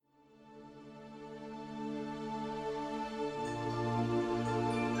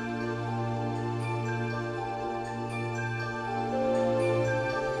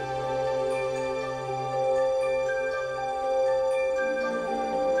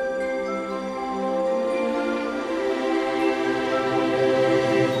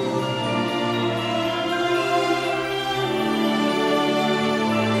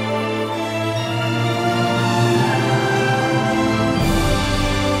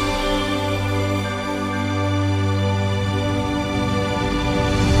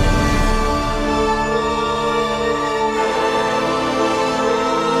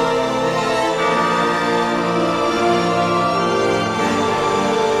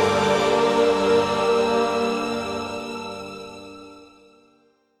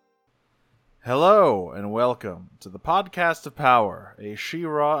and welcome to the Podcast of Power, a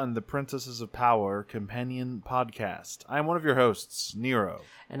She-Ra and the Princesses of Power companion podcast. I'm one of your hosts, Nero.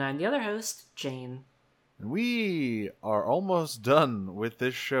 And I'm the other host, Jane. And we are almost done with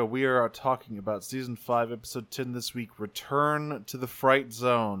this show. We are talking about Season 5, Episode 10 this week, Return to the Fright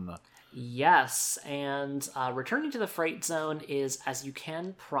Zone. Yes, and returning to the Fright Zone is, as you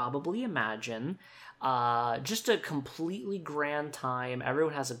can probably imagine, just a completely grand time.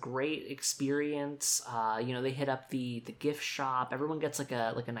 Everyone has a great experience. They hit up the gift shop. Everyone gets like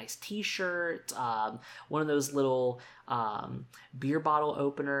a nice T-shirt, one of those little beer bottle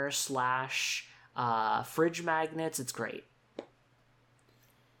opener / fridge magnets. It's great.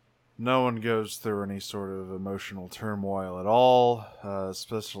 No one goes through any sort of emotional turmoil at all,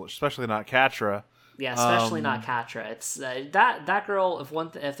 especially not Catra. Yeah, especially not Catra. It's that girl.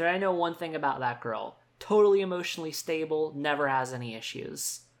 If I know one thing about that girl, totally emotionally stable, never has any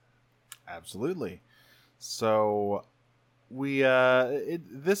issues. Absolutely. So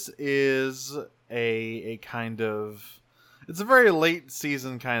this is a kind of, it's a very late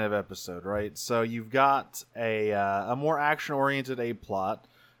season kind of episode, right? So you've got a more action oriented A plot.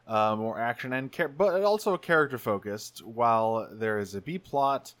 More action but also character focused, while there is a B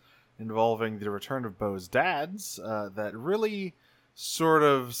plot involving the return of Bo's dads that really sort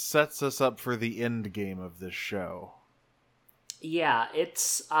of sets us up for the end game of this show. Yeah,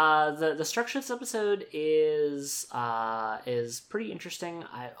 it's the structure of this episode is pretty interesting.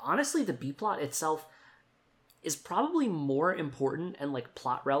 Honestly, the B plot itself is probably more important and like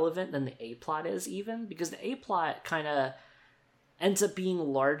plot relevant than the A plot is, even because the A plot kind of ends up being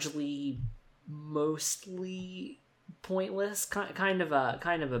mostly pointless, kind of a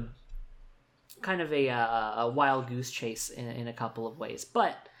wild goose chase in a couple of ways,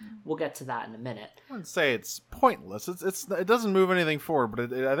 but we'll get to that in a minute. I wouldn't say it's pointless. It doesn't move anything forward,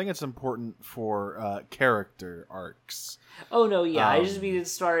 but I think it's important for character arcs. Oh no, yeah, I just mean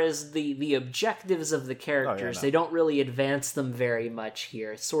as far as the objectives of the characters, they don't really advance them very much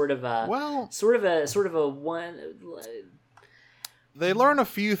here. Sort of a one. They learn a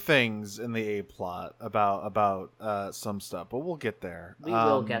few things in the A plot about some stuff, but we'll get there. We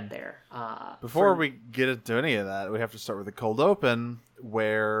will get there. Before we get into any of that, we have to start with the cold open,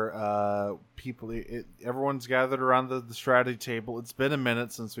 where everyone's gathered around the strategy table. It's been a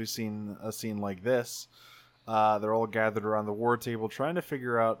minute since we've seen a scene like this. They're all gathered around the war table trying to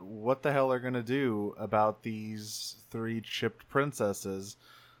figure out what the hell they're going to do about these 3 chipped princesses.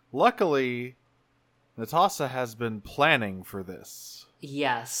 Luckily, Netossa has been planning for this.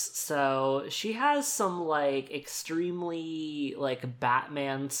 Yes, so she has some extremely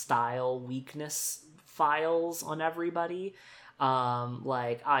Batman style weakness files on everybody.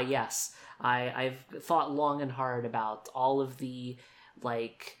 Yes, I've thought long and hard about all of the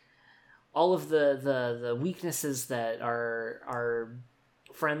weaknesses that our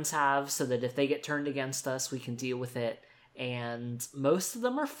friends have, so that if they get turned against us, we can deal with it. And most of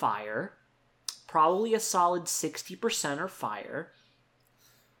them are fire. Probably a solid 60% are fire.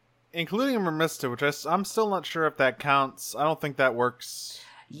 Including Mermista, which I'm still not sure if that counts. I don't think that works.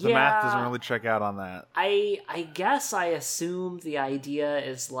 The math doesn't really check out on that. I guess I assume the idea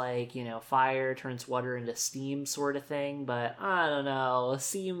is fire turns water into steam sort of thing, but I don't know. It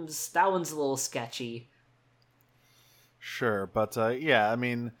seems that one's a little sketchy. Sure, but yeah, I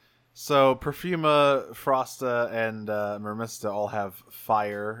mean, so Perfuma, Frosta, and Mermista all have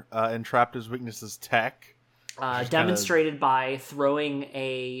fire. Entrapta's weakness is tech. Demonstrated by throwing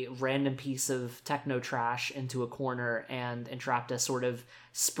a random piece of techno trash into a corner, and Entrapta sort of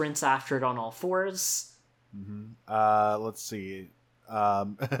sprints after it on all fours. Mm-hmm. Let's see.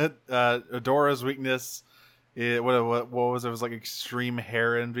 Adora's weakness, what was it? It was extreme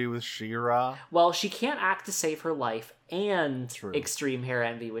hair envy with She-Ra. Well, she can't act to save her life and extreme hair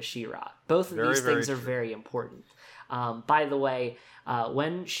envy with She-Ra. Both of these things are very important. By the way,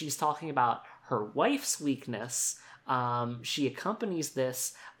 when she's talking about her wife's weakness, she accompanies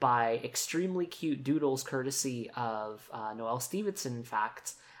this by extremely cute doodles, courtesy of Noelle Stevenson, in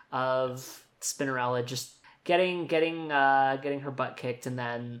fact, of Spinnerella just getting her butt kicked, and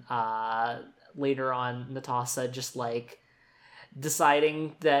then later on Netossa just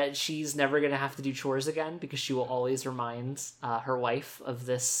deciding that she's never going to have to do chores again because she will always remind her wife of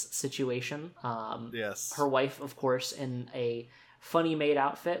this situation. Yes. Her wife, of course, in a funny maid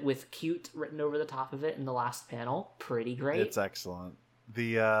outfit with cute written over the top of it in the last panel. Pretty great. It's excellent.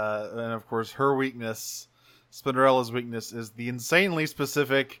 And of course her weakness, Spinnerella's weakness, is the insanely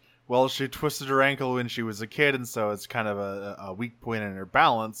specific, well, she twisted her ankle when she was a kid, and so it's kind of a weak point in her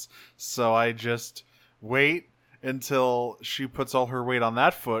balance. So I just wait until she puts all her weight on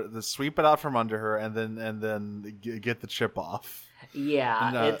that foot, then sweep it out from under her, and then get the chip off. Yeah,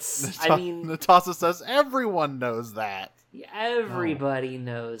 and, it's. I mean, Netossa says everyone knows that. Everybody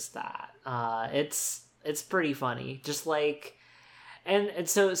knows that. It's pretty funny. Just like, and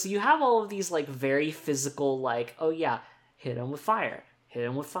so you have all of these like very physical, like, oh yeah, hit him with fire, hit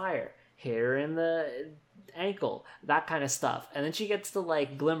her in the ankle, that kind of stuff. And then she gets to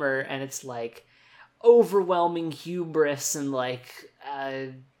like Glimmer, and it's like overwhelming hubris and like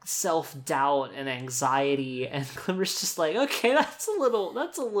self-doubt and anxiety, and Glimmer's just like, okay, that's a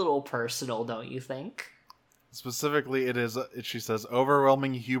little personal, don't you think? Specifically, it is, she says,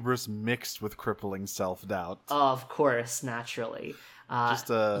 overwhelming hubris mixed with crippling self-doubt. Of course, naturally. Just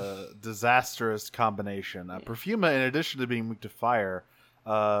a disastrous combination. Perfuma, in addition to being weak to fire,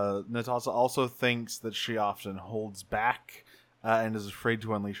 Netossa also thinks that she often holds back and is afraid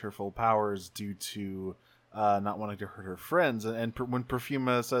to unleash her full powers due to not wanting to hurt her friends. And when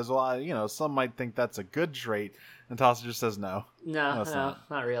Perfuma says, well, some might think that's a good trait, Netossa just says no. No,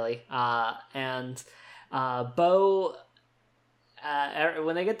 not really. Bo,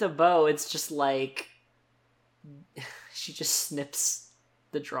 when they get to Bo, it's just like she just snips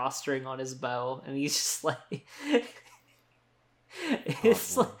the drawstring on his bow, and he's just like,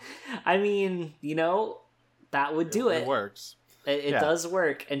 it's like, I mean, that would do it. It works. It does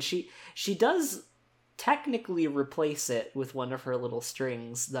work, and she does technically replace it with one of her little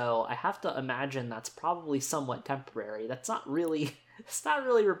strings, though I have to imagine that's probably somewhat temporary. It's not really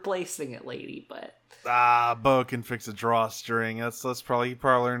replacing it, lady, but Bo can fix a drawstring. He probably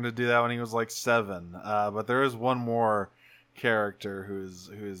learned to do that when he was like 7. But there is one more character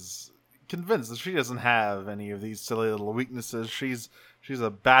who's convinced that she doesn't have any of these silly little weaknesses. She's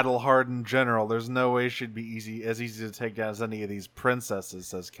a battle-hardened general. There's no way she'd be as easy to take down as any of these princesses,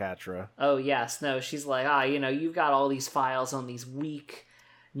 says Catra. Oh, yes. No, she's like, you've got all these files on these weak,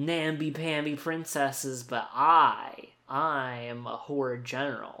 namby-pamby princesses, but I am a Horde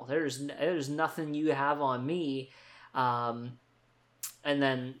general. There's nothing you have on me. And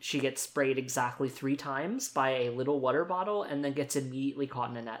then she gets sprayed exactly 3 times by a little water bottle, and then gets immediately caught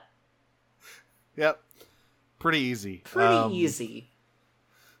in a net. Yep. Pretty easy. Easy.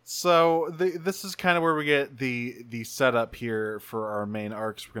 So this is kind of where we get the setup here for our main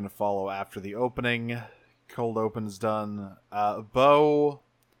arcs we're going to follow after the opening. Cold open's done. Bo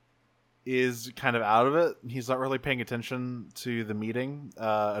is kind of out of it. He's not really paying attention to the meeting.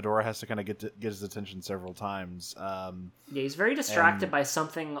 Adora has to kind of get his attention several times. He's very distracted by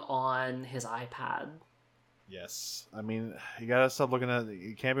something on his iPad. Yes. I mean, you gotta stop looking at...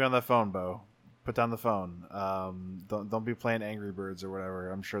 You can't be on that phone, Bo. Put down the phone. Don't be playing Angry Birds or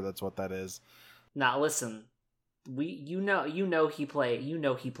whatever. I'm sure that's what that is. Now listen, he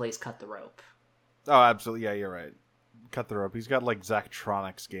plays Cut the Rope. Oh, absolutely. Yeah, you're right. Cut the Rope. He's got like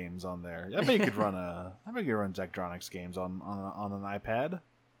Zachtronics games on there. I bet you could run Zachtronics games on an iPad.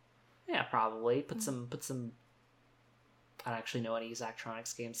 Yeah, probably. Put some. I don't actually know any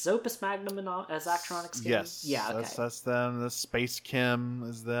Zachtronics games. Is Opus Magnum a Zachtronics game? Yes. Yeah, okay. That's them. The Space Kim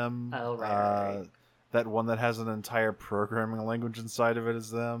is them. Oh, right. That one that has an entire programming language inside of it is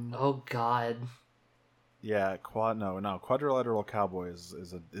them. Oh, God. Yeah, Quadrilateral Cowboy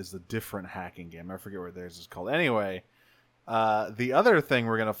is a different hacking game. I forget what theirs is called. Anyway, the other thing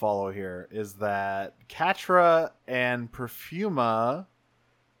we're going to follow here is that Catra and Perfuma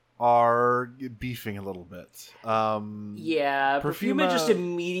are beefing a little bit. Perfuma just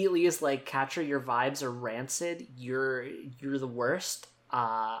immediately is like, Catra, your vibes are rancid. You're the worst.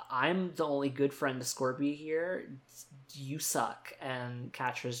 I'm the only good friend to Scorpia here. You suck. And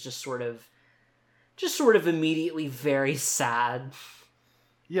Catra's just sort of immediately very sad.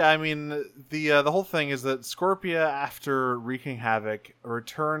 Yeah, I mean, the whole thing is that Scorpia, after wreaking havoc,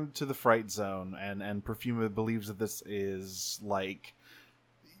 returned to the Fright Zone, and Perfuma believes that this is like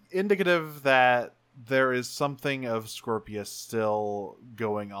indicative that there is something of Scorpia still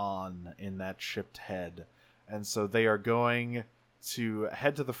going on in that shipped head. And so they are going to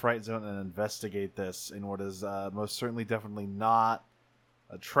head to the Fright Zone and investigate this in what is most certainly definitely not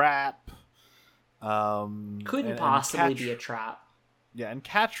a trap. Couldn't possibly be a trap. Yeah, and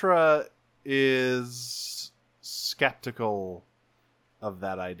Catra is skeptical of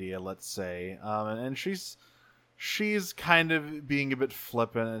that idea, let's say. And she's kind of being a bit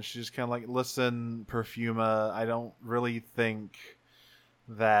flippant, and she's kind of like, listen, Perfuma, I don't really think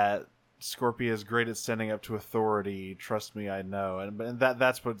that Scorpia is great at standing up to authority. Trust me, I know. And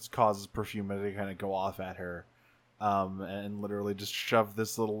that's what causes Perfuma to kind of go off at her. And literally just shove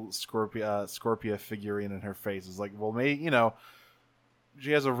this little Scorpia figurine in her face. It's like, well,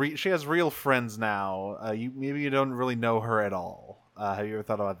 she has real friends now. Maybe you don't really know her at all. Have you ever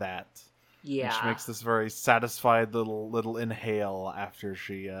thought about that? Yeah. And she makes this very satisfied little inhale after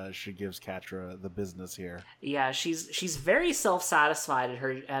she gives Catra the business here. Yeah, she's very self-satisfied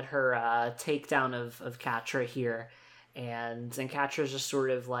at her takedown of Catra here, and Catra's just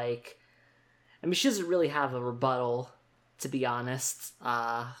sort of like, I mean, she doesn't really have a rebuttal, to be honest.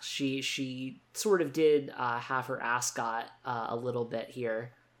 She sort of did have her ass got a little bit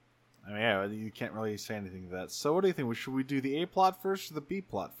here. I mean, yeah, you can't really say anything to that. So what do you think? Should we do the A plot first or the B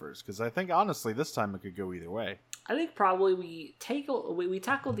plot first? Because I think, honestly, this time it could go either way. I think probably we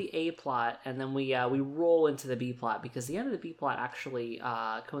tackle the A plot, and then we roll into the B plot, because the end of the B plot actually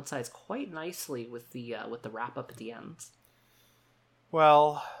coincides quite nicely with the wrap up at the end.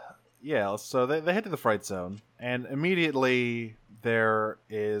 Well, yeah, so they head to the Fright Zone, and immediately there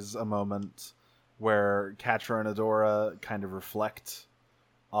is a moment where Catra and Adora kind of reflect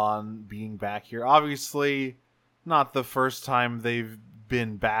on being back here. Obviously, not the first time they've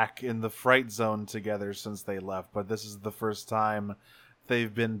been back in the Fright Zone together since they left, but this is the first time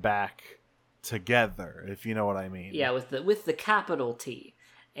they've been back together, if you know what I mean. Yeah, with the capital T.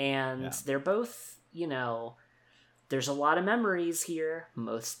 And they're both, there's a lot of memories here,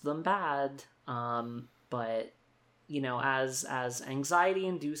 most of them bad. But as anxiety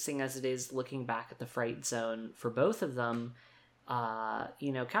inducing as it is looking back at the Fright Zone for both of them,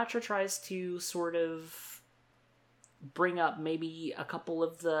 Catra tries to sort of bring up maybe a couple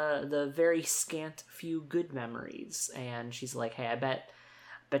of the very scant few good memories, and she's like, hey, I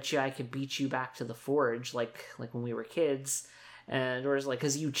bet you I could beat you back to the forge like when we were kids. And Dora's like,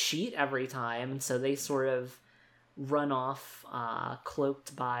 because you cheat every time. So they sort of run off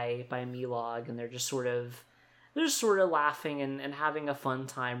cloaked by Milog, and they're just sort of laughing and having a fun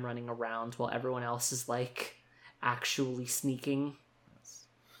time running around while everyone else is like actually sneaking. Yes.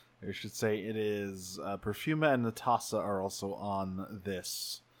 I should say it is Perfuma and Netossa are also on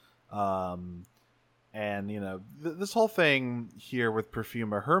this. And, this whole thing here with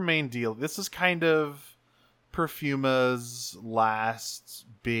Perfuma, her main deal, this is kind of Perfuma's last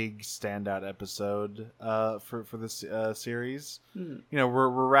big standout episode for this series. We're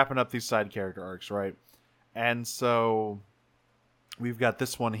wrapping up these side character arcs, right? And so we've got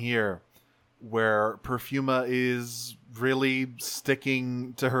this one here where Perfuma is really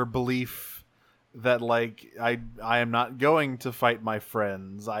sticking to her belief that, like, I am not going to fight my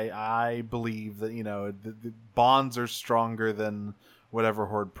friends. I believe that, the bonds are stronger than whatever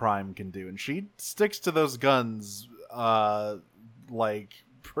Horde Prime can do. And she sticks to those guns,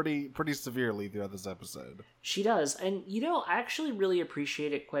 pretty severely throughout this episode. She does. And, I actually really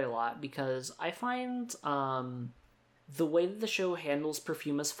appreciate it quite a lot, because I find the way that the show handles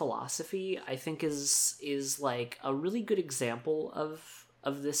Perfuma's philosophy, I think is like a really good example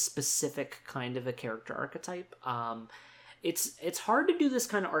of this specific kind of a character archetype. It's hard to do this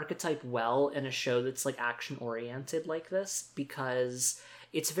kind of archetype well in a show that's like action oriented like this, because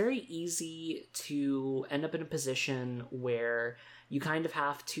it's very easy to end up in a position where you kind of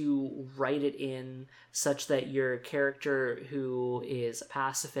have to write it in such that your character who is a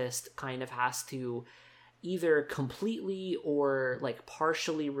pacifist kind of has to either completely or like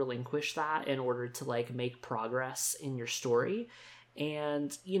partially relinquish that in order to like make progress in your story.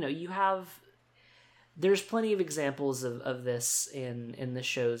 And there's plenty of examples of this in the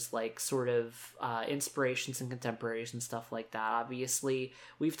show's like sort of inspirations and contemporaries and stuff like that. Obviously,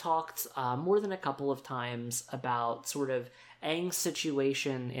 we've talked more than a couple of times about sort of Aang's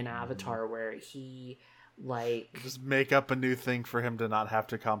situation in Avatar, where he just make up a new thing for him to not have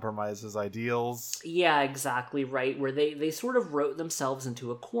to compromise his ideals. Yeah, exactly right. Where they sort of wrote themselves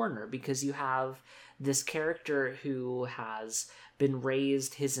into a corner, because you have this character who has been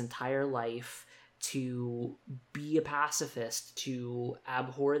raised his entire life to be a pacifist, to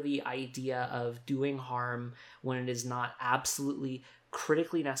abhor the idea of doing harm when it is not absolutely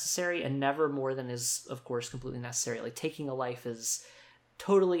critically necessary, and never more than is, of course, completely necessary. Like, taking a life is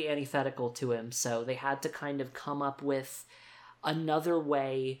totally antithetical to him, so they had to kind of come up with another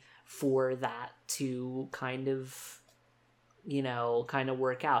way for that to kind of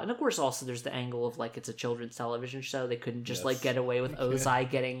work out. And of course, also there's the angle of like, it's a children's television show. They couldn't just like get away with Ozai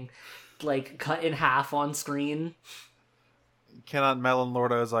getting like cut in half on screen. Cannot melon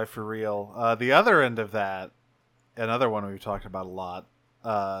Lord Ozai for real. The other end of that, another one we've talked about a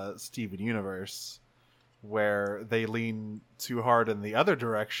lot, Steven Universe, where they lean too hard in the other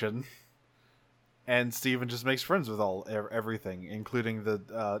direction and Steven just makes friends with everything, including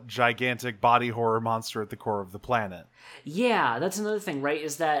the gigantic body horror monster at the core of the planet. Yeah, that's another thing, right?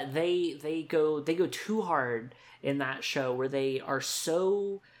 Is that they go too hard in that show, where they are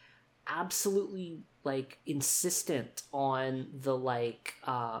so absolutely like insistent on the like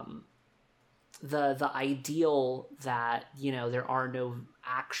the ideal that, you know, there are no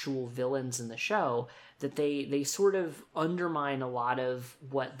actual villains in the show, that they sort of undermine a lot of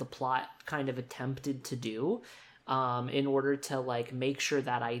what the plot kind of attempted to do, in order to like make sure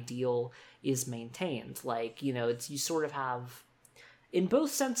that ideal is maintained. Like, you know, it's, you sort of have, in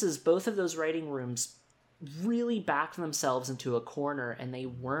both senses, both of those writing rooms really backed themselves into a corner, and they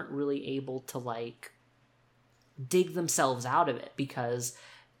weren't really able to like dig themselves out of it, because,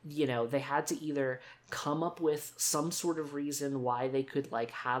 you know, they had to either come up with some sort of reason why they could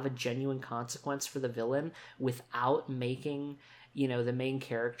like have a genuine consequence for the villain without making, you know, the main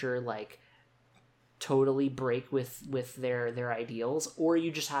character like totally break with their ideals, or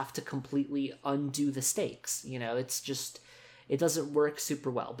you just have to completely undo the stakes. You know, it's just, it doesn't work super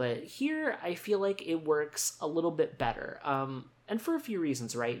well. But here I feel like it works a little bit better, and for a few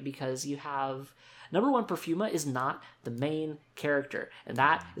reasons, right? Because you have, number one, Perfuma is not the main character, and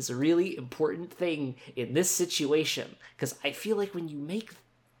that is a really important thing in this situation, because I feel like when you make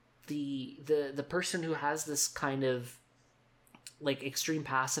the person who has this kind of like extreme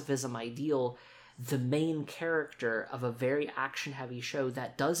pacifism ideal the main character of a very action-heavy show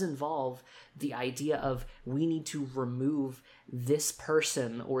that does involve the idea of, we need to remove this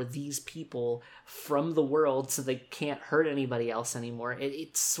person or these people from the world so they can't hurt anybody else anymore,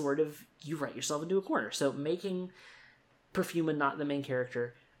 it's sort of, you write yourself into a corner. So making Perfuma not the main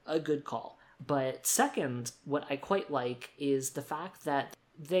character, a good call. But second, what I quite like is the fact that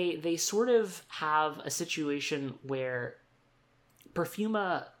they sort of have a situation where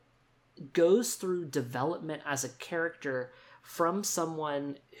Perfuma goes through development as a character from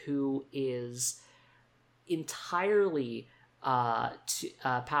someone who is entirely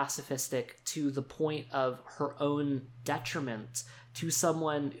pacifistic to the point of her own detriment, to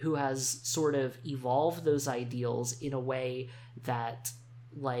someone who has sort of evolved those ideals in a way that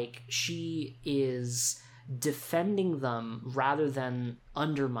like she is defending them rather than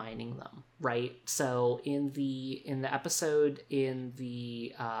undermining them, right? So in the episode in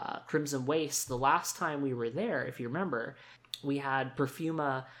the Crimson Waste, the last time we were there, if you remember, we had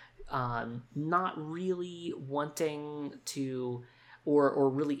Perfuma not really wanting to or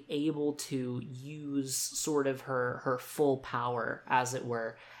really able to use sort of her full power, as it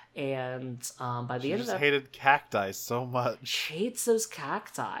were. And by the end of that, hated cacti so much. Hates those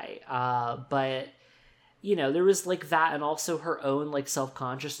cacti, but you know, there was like that, and also her own like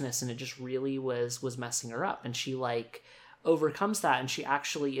self-consciousness, and it just really was messing her up, and she like overcomes that, and she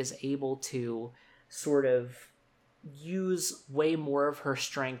actually is able to sort of use way more of her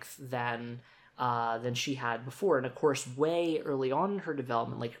strength than she had before. And of course, way early on in her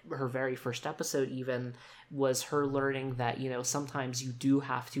development, like her very first episode even, was her learning that, you know, sometimes you do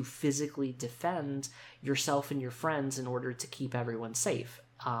have to physically defend yourself and your friends in order to keep everyone safe.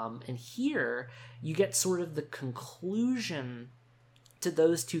 And here you get sort of the conclusion to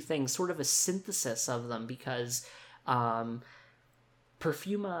those two things, sort of a synthesis of them, because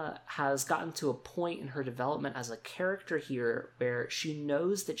Perfuma has gotten to a point in her development as a character here where she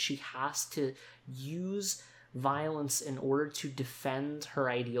knows that she has to use violence in order to defend her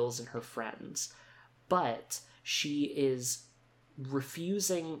ideals and her friends, but she is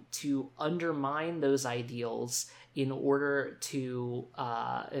refusing to undermine those ideals in order to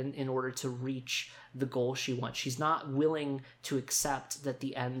in order to reach the goal she wants. She's not willing to accept that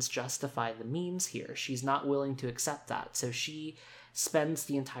the ends justify the means here. She's not willing to accept that. So she spends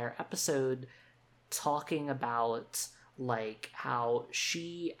the entire episode talking about like how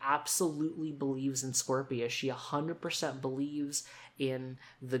she absolutely believes in Scorpia. She 100% believes in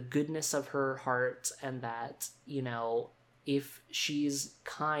the goodness of her heart, and that, you know, if she's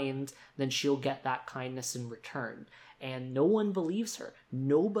kind, then she'll get that kindness in return. And no one believes her.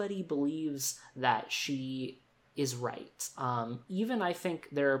 Nobody believes that she is right. Even I think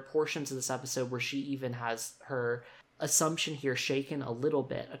there are portions of this episode where she even has her assumption here shaken a little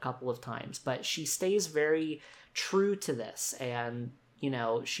bit a couple of times, but she stays very true to this. And, you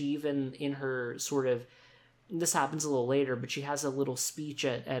know, she even in her sort of, this happens a little later, but she has a little speech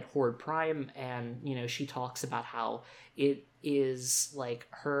at Horde Prime, and, you know, she talks about how it is like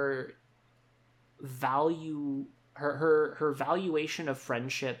her value, her valuation of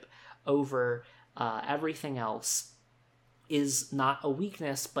friendship over everything else is not a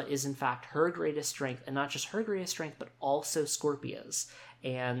weakness, but is in fact her greatest strength, and not just her greatest strength, but also Scorpia's.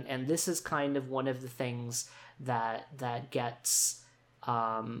 And this is kind of one of the things that gets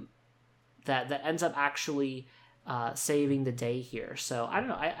that ends up actually saving the day here. So I don't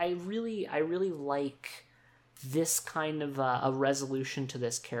know. I really like this kind of a resolution to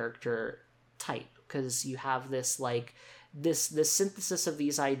this character type, because you have this like this synthesis of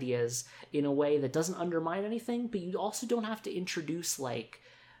these ideas in a way that doesn't undermine anything, but you also don't have to introduce like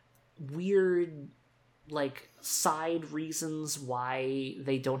weird like side reasons why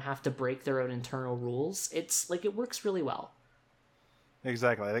they don't have to break their own internal rules. It's like it works really well.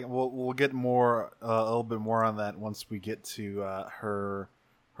 Exactly. I think we'll get more a little bit more on that once we get to her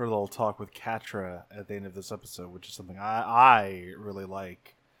little talk with Catra at the end of this episode, which is something I really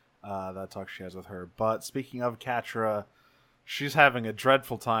like, that talk she has with her. But speaking of Catra, she's having a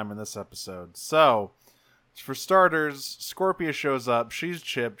dreadful time in this episode. So, for starters, Scorpia shows up. She's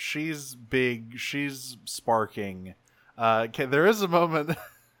chipped. She's big. She's sparking. There is a moment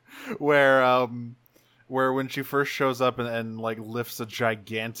where when she first shows up and like lifts a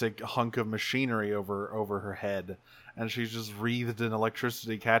gigantic hunk of machinery over her head, and she's just wreathed in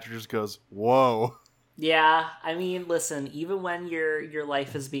electricity, Catra just goes, "Whoa." Yeah, I mean, listen, even when your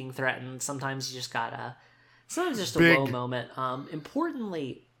life is being threatened, sometimes you just gotta... Sometimes just a low moment.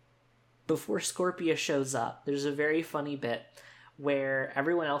 Importantly, before Scorpia shows up, there's a very funny bit where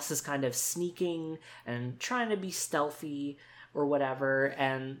everyone else is kind of sneaking and trying to be stealthy or whatever,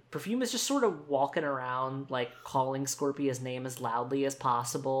 and Perfuma is just sort of walking around, like, calling Scorpia's name as loudly as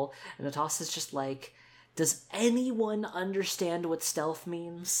possible, and Netossa is just like, does anyone understand what stealth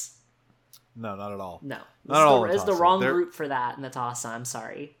means? No, not at all. No. Not at all. It's the wrong group for that, Netossa, I'm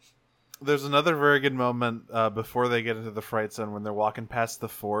sorry. There's another very good moment before they get into the Fright Zone when they're walking past the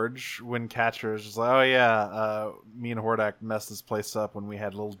forge, when Catra is just like, oh yeah, me and Hordak messed this place up when we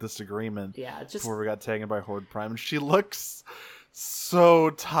had a little disagreement before we got taken by Horde Prime. And she looks so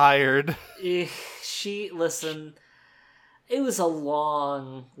tired. Listen, it was a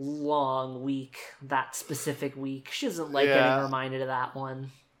long, long week, that specific week. She doesn't like getting reminded of that one.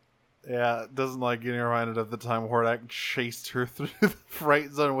 Yeah, doesn't like getting reminded of the time Hordak chased her through the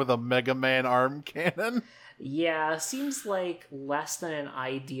Fright Zone with a Mega Man arm cannon. Yeah, seems like less than an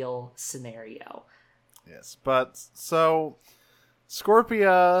ideal scenario. Yes, but so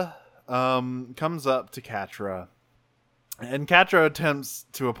Scorpia comes up to Catra, and Catra attempts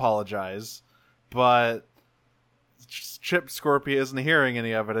to apologize, but chipped Scorpia isn't hearing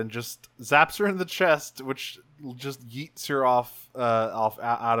any of it and just zaps her in the chest, which just yeets her off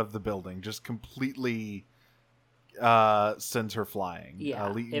out of the building, just completely sends her flying.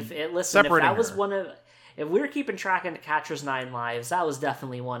 Yeah, if that was one of, if we were keeping track of Catra's 9 lives, that was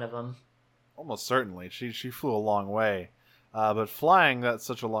definitely one of them. Almost certainly, she flew a long way, but flying that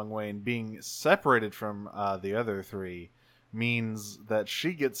such a long way and being separated from the other 3 means that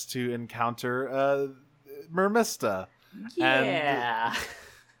she gets to encounter Mermista. Yeah. And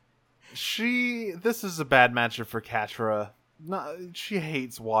this is a bad matchup for Catra. She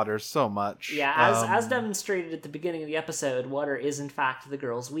hates water so much. Yeah, as demonstrated at the beginning of the episode, water is in fact the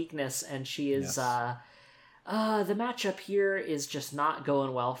girl's weakness, and she is the matchup here is just not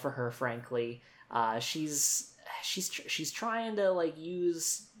going well for her, frankly. She's trying to like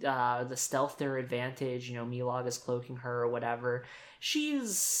use the stealth to her advantage, Milog is cloaking her or whatever.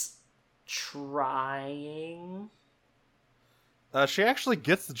 She's trying. She actually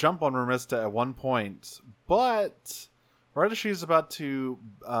gets the jump on Mermista at one point, but right as she's about to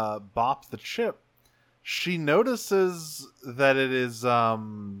bop the chip, she notices that it is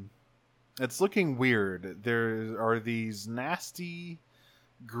it's looking weird. There are these nasty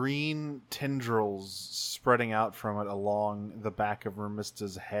green tendrils spreading out from it along the back of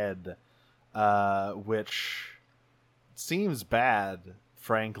Mermista's head, which seems bad,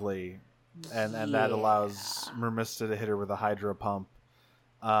 frankly. And that allows Mermista to hit her with a hydro pump.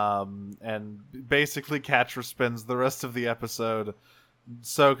 And basically Catra spends the rest of the episode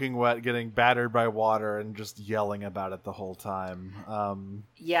soaking wet, getting battered by water, and just yelling about it the whole time.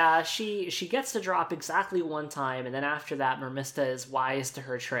 She gets to drop exactly one time, and then after that Mermista is wise to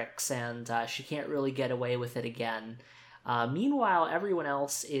her tricks, and she can't really get away with it again. Meanwhile, everyone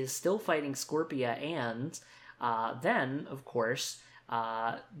else is still fighting Scorpia, and then, of course,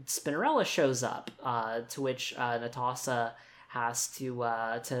 Spinnerella shows up, to which Netossa has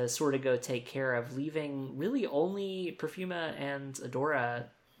to sort of go take care of, leaving really only Perfuma and Adora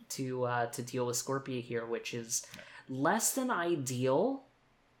to deal with Scorpia here, which is less than ideal.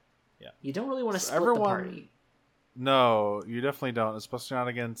 Yeah, you don't really want to split the party. No, you definitely don't, especially not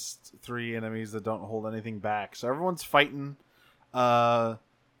against 3 enemies that don't hold anything back. So everyone's fighting.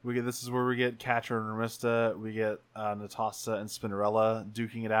 This is where we get Catra and Remista. We get Netossa and Spinnerella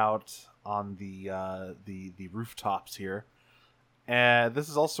duking it out on the rooftops here. And this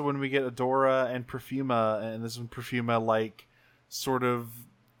is also when we get Adora and Perfuma, and this is when Perfuma like sort of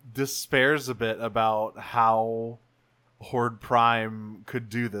despairs a bit about how Horde Prime could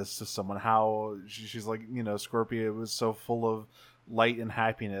do this to someone. How she's like, Scorpia was so full of light and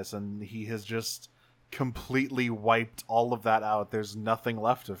happiness, and he has just completely wiped all of that out. There's nothing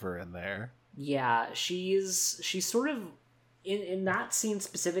left of her in there. Yeah, she's sort of in that scene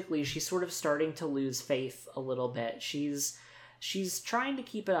specifically, she's sort of starting to lose faith a little bit. She's trying to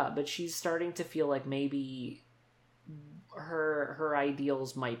keep it up, but she's starting to feel like maybe her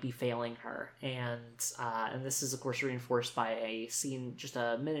ideals might be failing her, and this is of course reinforced by a scene just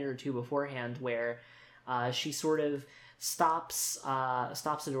a minute or two beforehand where she sort of stops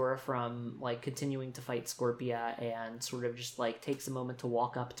Adora from like continuing to fight Scorpia, and sort of just like takes a moment to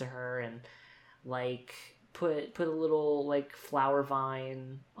walk up to her and like put a little like flower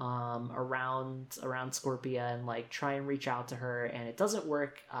vine around Scorpia and like try and reach out to her, and it doesn't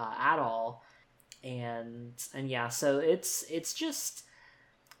work at all. And yeah, so it's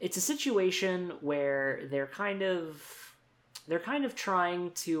a situation where they're kind of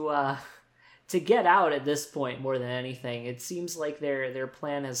trying to get out at this point more than anything. It seems like their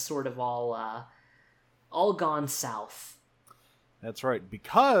plan has sort of all gone south. That's right,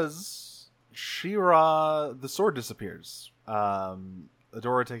 because She-Ra, the sword disappears.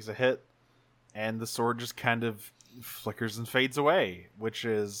 Adora takes a hit, and the sword just kind of flickers and fades away, which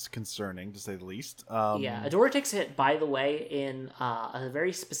is concerning to say the least. Yeah, Adora takes a hit, by the way, in a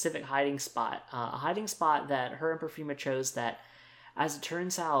very specific hiding spot. A hiding spot that her and Perfuma chose that, as it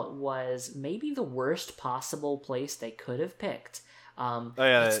turns out, was maybe the worst possible place they could have picked.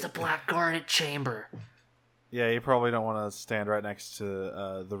 It's the Black Garnet Chamber. Yeah, you probably don't want to stand right next to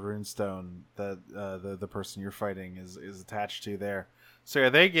the runestone that the person you're fighting is attached to there. So yeah,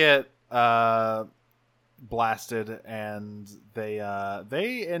 they get blasted, and they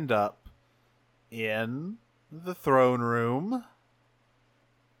end up in the throne room.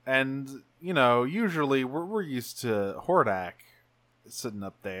 And usually we're used to Hordak sitting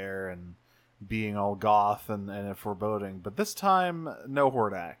up there and being all goth and foreboding, but this time no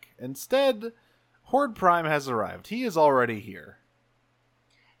Hordak. Instead, Horde Prime has arrived. He is already here.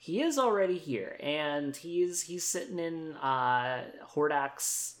 And he's sitting in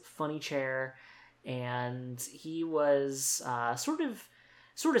Hordak's funny chair, and he was sort of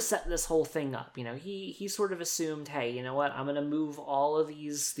set this whole thing up. He sort of assumed, hey, you know what? I'm gonna move all of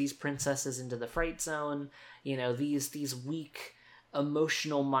these princesses into the Fright Zone. These weak,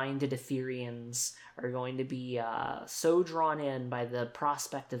 emotional-minded Etherians are going to be so drawn in by the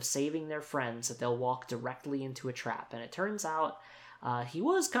prospect of saving their friends that they'll walk directly into a trap. And it turns out he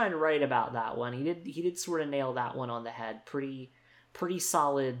was kind of right about that one. He did sort of nail that one on the head. Pretty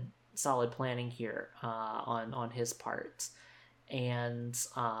solid planning here on his part. And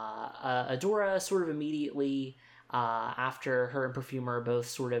Adora sort of immediately after her and Perfuma are both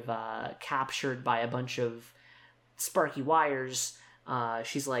sort of captured by a bunch of sparky wires,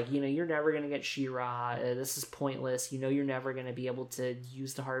 she's like, you're never gonna get She-Ra. This is pointless. You're never gonna be able to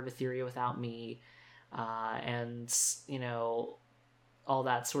use the Heart of Etheria without me, and all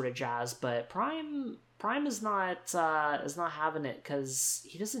that sort of jazz. But Prime is not having it because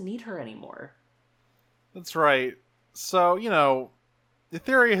he doesn't need her anymore. That's right. So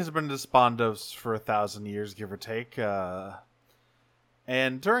Etheria has been Despondos for 1,000 years, give or take.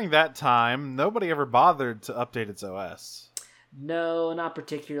 And during that time, nobody ever bothered to update its OS. No, not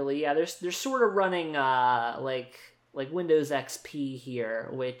particularly. Yeah, they're sort of running like Windows XP here,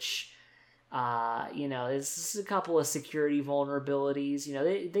 which is a couple of security vulnerabilities.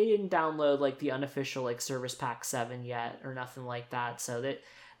 They didn't download like the unofficial like Service Pack 7 yet or nothing like that. So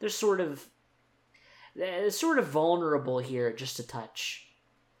they're sort of vulnerable here, just a touch.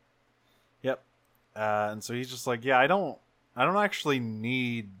 Yep. And so he's just like, yeah, I don't actually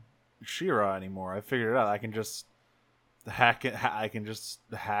need She-Ra anymore. I figured it out. I can just hack it. I can just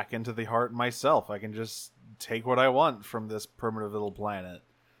hack into the heart myself. I can just take what I want from this primitive little planet.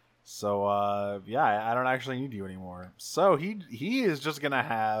 So I don't actually need you anymore. So he is just gonna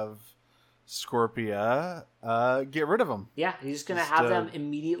have Scorpia get rid of him. Yeah, he's just gonna have them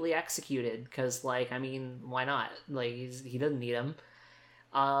immediately executed because, why not? He doesn't need them.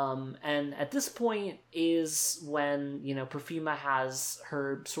 And at this point is when Perfuma has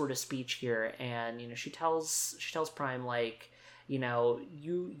her sort of speech here, and she tells Prime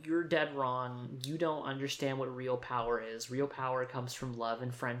you're dead wrong. You don't understand what real power is. Real power comes from love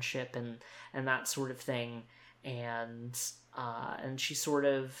and friendship and that sort of thing. And she sort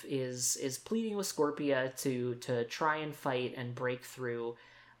of is pleading with Scorpia to try and fight and break through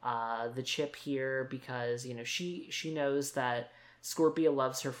the chip here, because she knows that Scorpia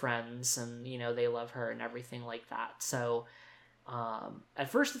loves her friends, and they love her and everything like that. So at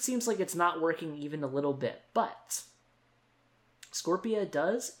first it seems like it's not working even a little bit, but Scorpia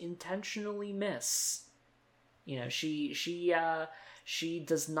does intentionally miss. She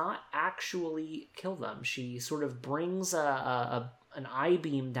does not actually kill them. She sort of brings an eye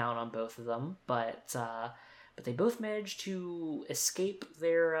beam down on both of them, but they both manage to escape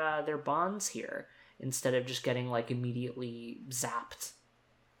their bonds here instead of just getting immediately zapped.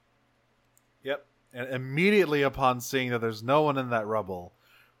 Yep. And immediately upon seeing that there's no one in that rubble,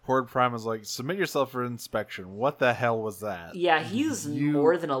 Horde Prime is like, submit yourself for inspection. What the hell was that? Yeah, he's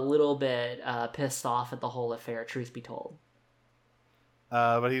more than a little bit pissed off at the whole affair, truth be told.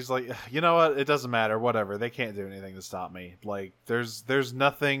 But he's like, you know what? It doesn't matter. Whatever. They can't do anything to stop me. There's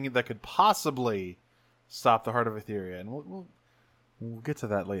nothing that could possibly stop the Heart of Etheria, and we'll get to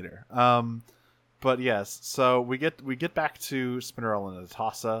that later. But yes, so we get back to Spinnerella and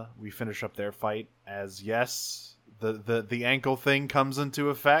Netossa. We finish up their fight as the ankle thing comes into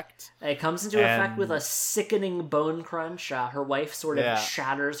effect. It comes into effect with a sickening bone crunch. Her wife sort of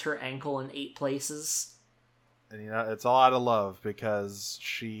shatters her ankle in 8 places. And it's all out of love, because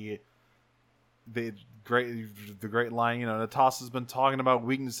the great line, Netossa's been talking about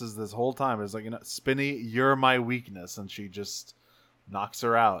weaknesses this whole time. It's like, Spinny, you're my weakness, and she just knocks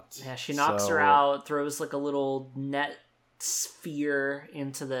her out. Yeah, she knocks her out, throws a little net sphere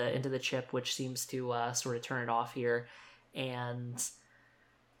into the chip, which seems to sort of turn it off here. And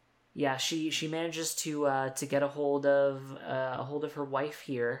yeah, she manages to get a hold of her wife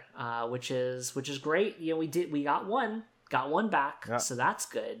here, which is great. We got one back, so that's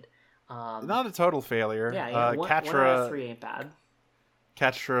good. Not a total failure. Yeah, one out of 3 ain't bad.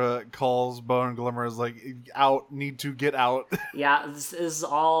 Catra calls Bone and Glimmer, is like, out, need to get out. Yeah, this is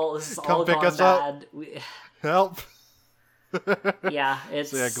all Come pick us bad. Help. Yeah,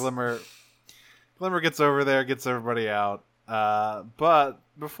 it's... So yeah, Glimmer gets over there, gets everybody out. But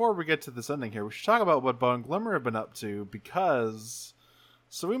before we get to this ending here, we should talk about what Bo and Glimmer have been up to, because,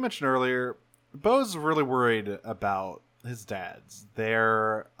 so we mentioned earlier, Bo's really worried about his dads. They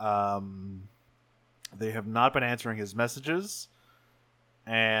have not been answering his messages,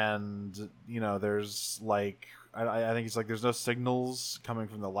 and there's I think he's like, there's no signals coming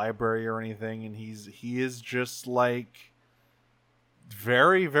from the library or anything, and he is just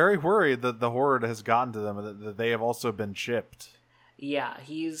very, very worried that the Horde has gotten to them, and that they have also been chipped. Yeah,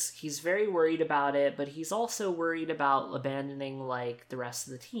 he's very worried about it, but he's also worried about abandoning the rest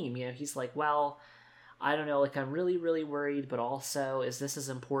of the team. He's like, well, I don't know, I'm really, really worried, but also, is this as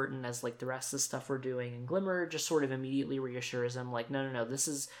important as the rest of the stuff we're doing? And Glimmer just sort of immediately reassures him, no, this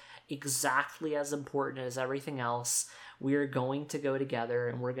is exactly as important as everything else. We're going to go together,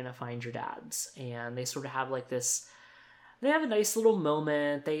 and we're going to find your dads. And they sort of have this, they have a nice little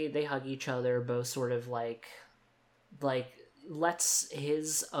moment. They hug each other, both sort of lets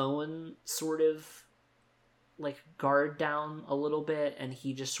his own sort of guard down a little bit, and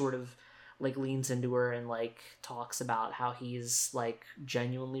he just sort of leans into her and talks about how he's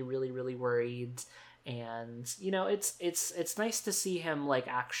genuinely really, really worried. And it's nice to see him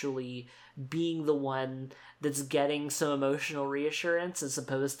actually being the one that's getting some emotional reassurance, as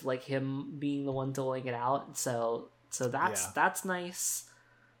opposed to him being the one doling it out. So that's nice.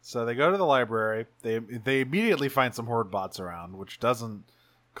 So they go to the library. They immediately find some Horde bots around, which doesn't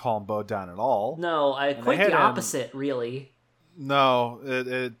calm Bo down at all. No, quite the opposite, really. No,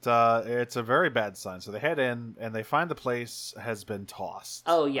 it's a very bad sign. So they head in, and they find the place has been tossed.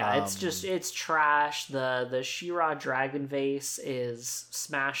 Oh yeah, it's trash. The She-Ra dragon vase is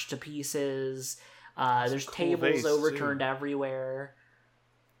smashed to pieces. There's cool tables overturned everywhere.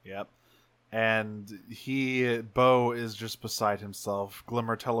 Yep. And Bo is just beside himself.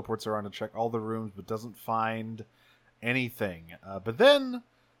 Glimmer teleports around to check all the rooms, but doesn't find anything. But then,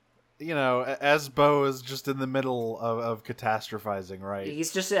 as Bo is just in the middle of catastrophizing, right?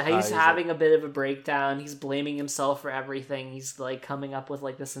 He's having a bit of a breakdown. He's blaming himself for everything. He's coming up with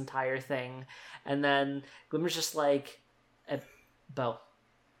this entire thing. And then Glimmer's just Bo.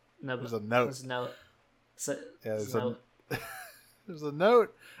 No, there's a note. There's a note. So, yeah, there's a note. There's a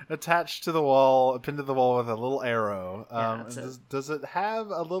note attached to the wall, pinned to the wall with a little arrow. Does it have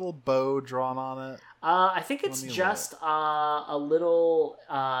a little bow drawn on it? I think it's just a little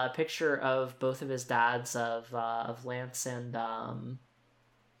picture of both of his dads, of Lance and I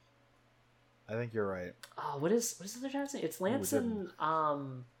think you're right. Oh, what is the other dad's name? It's Lance and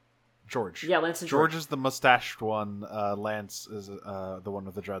George. Yeah, Lance and George. George is the mustached one. Lance is the one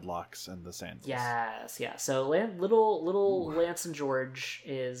with the dreadlocks and the sandals. Yes, yeah. So little Lance and George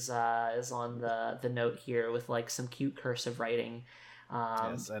is on the note here with like some cute cursive writing.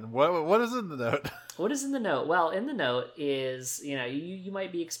 Yes, and what is in the note? What is in the note? Well, in the note is, you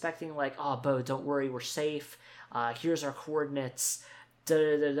might be expecting like, oh, Bo, don't worry, we're safe. Here's our coordinates.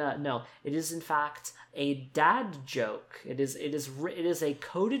 No, it is in fact a dad joke. It is a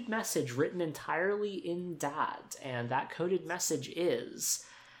coded message written entirely in dad, and that coded message is: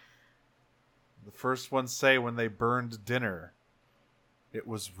 the first ones say when they burned dinner, it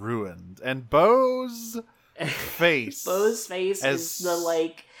was ruined. And Bo's face. Bo's face is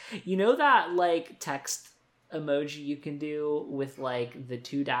the that text emoji you can do with like the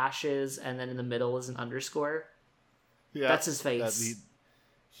 2 dashes and then in the middle is an underscore. Yeah, that's his face.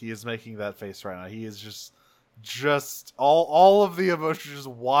 He is making that face right now. He is just all of the emotion just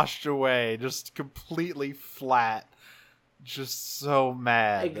washed away, just completely flat. Just so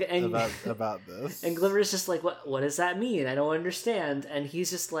mad about this. And Glimmer's just like, what does that mean? I don't understand. And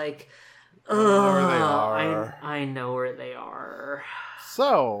he's just like, I know where they are. I know where they are.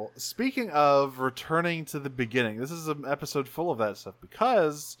 So, speaking of returning to the beginning, this is an episode full of that stuff,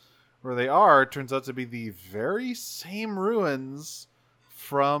 because where they are turns out to be the very same ruins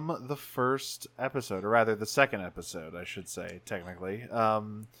from the first episode, or rather the second episode, I should say, technically.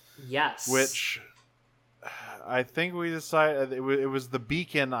 Yes. Which I think we decided it was the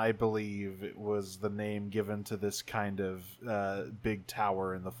Beacon, I believe it was the name given to this kind of big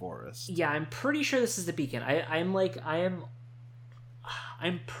tower in the forest. Yeah, I'm pretty sure this is the Beacon. I'm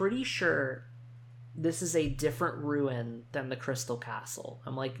pretty sure this is a different ruin than the Crystal Castle.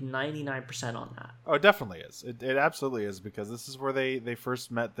 I'm like 99% on that. Oh, it definitely is. It absolutely is, because this is where they first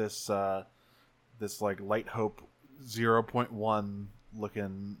met this like Light Hope 0.1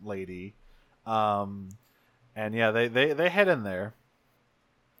 looking lady. And yeah, they head in there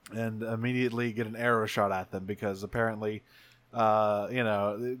and immediately get an arrow shot at them, because apparently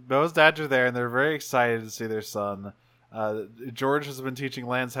Bo's dads are there and they're very excited to see their son. George has been teaching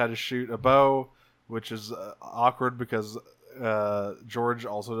Lance how to shoot a bow, which is awkward because George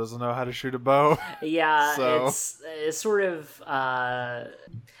also doesn't know how to shoot a bow. Yeah, so it's sort of not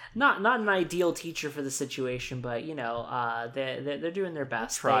an ideal teacher for the situation, but they're doing their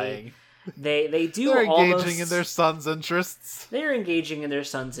best. Trying. They do. They're engaging in their son's interests. They're engaging in their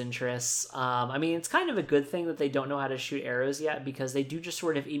son's interests. I mean, it's kind of a good thing that they don't know how to shoot arrows yet, because they do just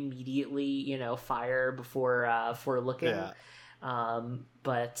sort of immediately, fire before looking. Yeah.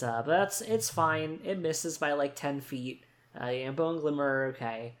 But it's fine. It misses by like 10 feet. Bo and Glimmer are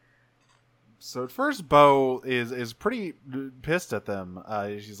okay. So at first, Bo is pretty pissed at them.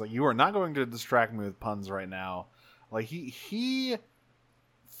 She's like, "You are not going to distract me with puns right now." Like he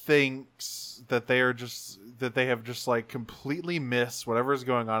thinks that they have just like completely missed whatever is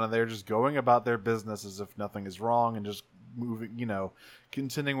going on, and they're just going about their business as if nothing is wrong and just moving,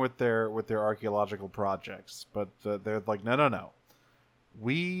 continuing with their archaeological projects. But they're like, no.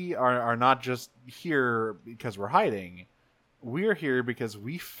 We are not just here because we're hiding. We are here because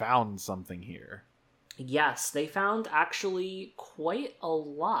we found something here. Yes, they found actually quite a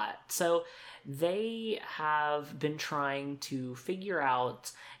lot. So they have been trying to figure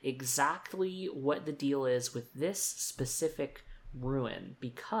out exactly what the deal is with this specific ruin,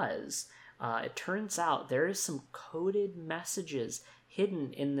 because it turns out there is some coded messages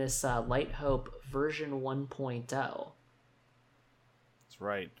hidden in this Light Hope version 1.0. That's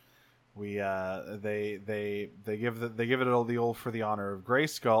right. We they give it all the old for the honor of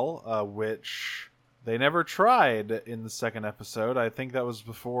Grayskull, which they never tried in the second episode. I think that was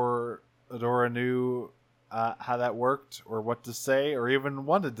before Adora knew how that worked, or what to say, or even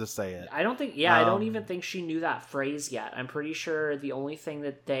wanted to say it. I don't think. Yeah, I don't even think she knew that phrase yet. I'm pretty sure the only thing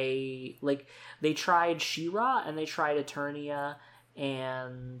that they tried She-Ra and they tried Eternia,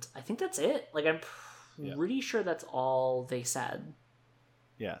 and I think that's it. Like, I'm pretty sure that's all they said.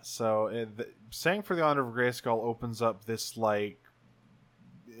 Yeah. So saying for the honor of Grayskull opens up this like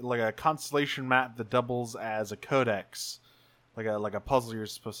a constellation map that doubles as a codex, like a puzzle you're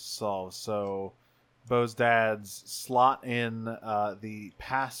supposed to solve. So Bo's dads slot in the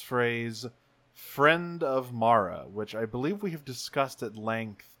passphrase Friend of Mara, which I believe we have discussed at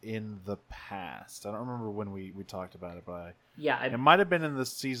length in the past. I don't remember when we talked about it, but it might have been in the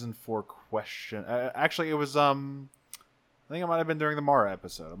season 4 question. Actually, it was I think it might have been during the Mara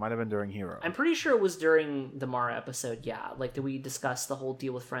episode. It might have been during Hero. I'm pretty sure it was during the Mara episode. Yeah, like that we discussed the whole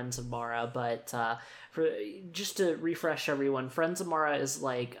deal with Friends of Mara. But just to refresh everyone, Friends of Mara is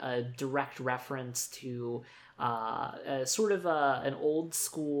like a direct reference to sort of an old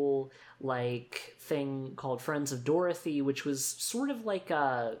school like thing called Friends of Dorothy, which was sort of like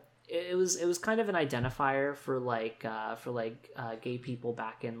it was kind of an identifier for gay people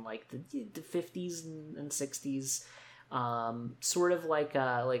back in like the 50s and 60s, sort of like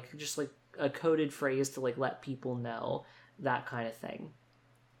just like a coded phrase to like let people know, that kind of thing.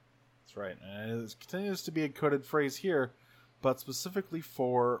 That's right, and it continues to be a coded phrase here, but specifically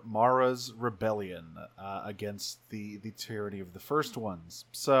for Mara's rebellion against the tyranny of the first ones.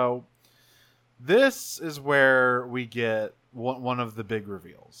 So this is where we get one of the big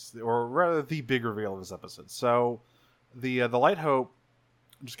reveals, or rather the big reveal of this episode. So the Light Hope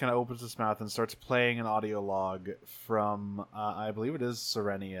just kind of opens his mouth and starts playing an audio log from, I believe it is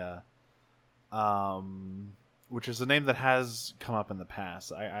Serenia, which is a name that has come up in the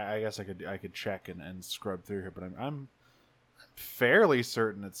past. I guess I could check and scrub through here, but I'm fairly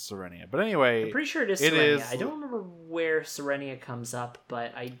certain it's Serenia. But anyway, I'm pretty sure it is Serenia. I don't remember where Serenia comes up,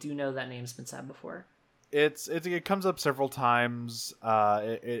 but I do know that name's been said before. It comes up several times.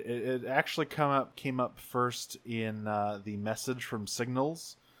 It actually came up first in the message from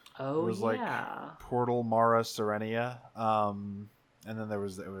Signals. Oh, it was like Portal Mara Serenia. And then it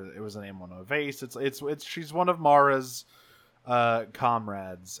was a name on a vase. It's she's one of Mara's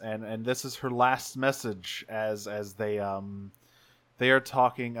comrades, and this is her last message as they are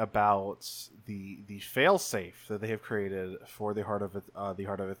talking about the failsafe that they have created for the Heart of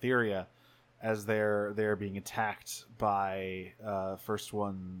Etheria, as they're being attacked by First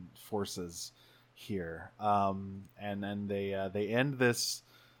One forces here, and they end this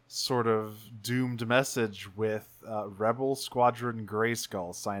sort of doomed message with Rebel Squadron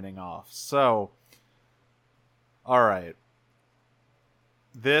Grayskull signing off. So, all right,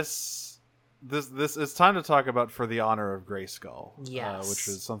 this it's time to talk about For the Honor of Grayskull, yes, which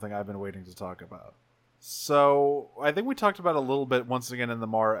is something I've been waiting to talk about. So I think we talked about it a little bit once again in the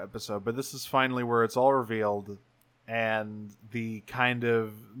Mara episode, but this is finally where it's all revealed, and the kind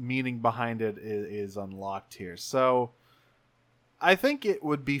of meaning behind it is unlocked here. So I think it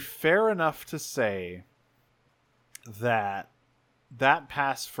would be fair enough to say that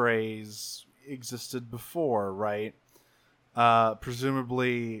passphrase existed before, right?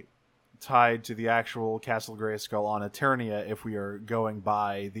 Presumably tied to the actual Castle Grayskull on Eternia, if we are going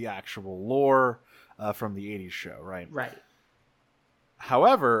by the actual lore from the 80s show, right? Right.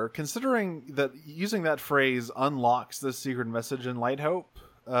 However, considering that using that phrase unlocks the secret message in Light Hope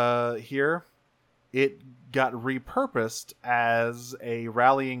here, it got repurposed as a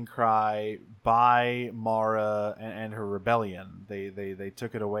rallying cry by Mara and her rebellion. They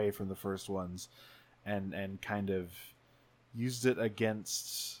took it away from the first ones and kind of used it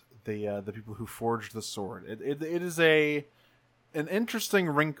against the people who forged the sword. It is an interesting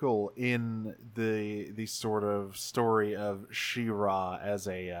wrinkle in the sort of story of She-Ra as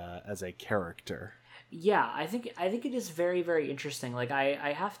a character. Yeah, I think it is very, very interesting. Like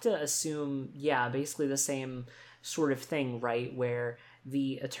I have to assume, basically the same sort of thing, right? Where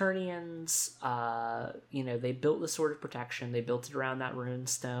the Eternians, they built the Sword of Protection, they built it around that rune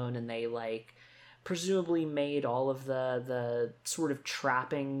stone, and they like presumably made all of the sort of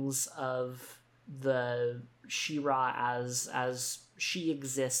trappings of the She-Ra as she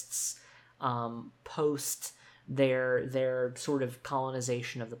exists post their sort of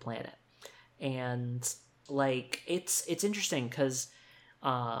colonization of the planet. And like it's interesting because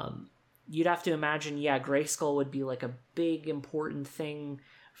you'd have to imagine, Grayskull would be like a big important thing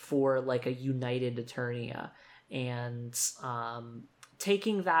for like a united Eternia, and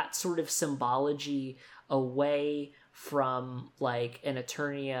taking that sort of symbology away from like an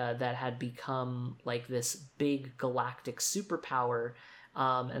Eternia that had become like this big galactic superpower,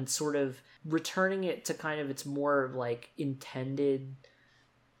 and sort of returning it to kind of its more like intended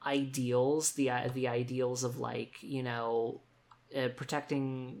ideals, the ideals of like,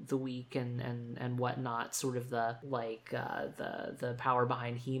 protecting the weak and whatnot, sort of the like the power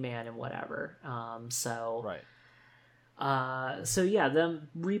behind He-Man and whatever. Right. Them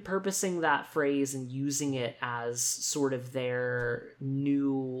repurposing that phrase and using it as sort of their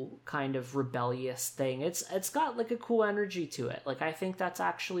new kind of rebellious thing. It's got like a cool energy to it. Like I think that's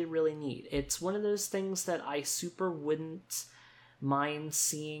actually really neat. It's one of those things that I super wouldn't mind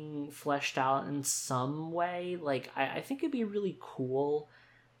seeing fleshed out in some way. Like, I think it'd be really cool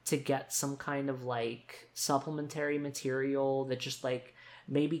to get some kind of, like, supplementary material that just, like,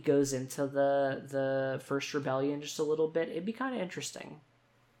 maybe goes into the First Rebellion just a little bit. It'd be kind of interesting.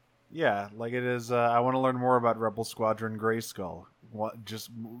 Yeah, like it is. I want to learn more about Rebel Squadron Grayskull.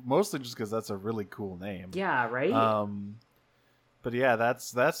 Mostly just because that's a really cool name. Yeah, right. But yeah,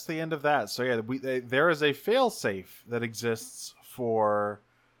 that's the end of that. So yeah, there is a failsafe that exists for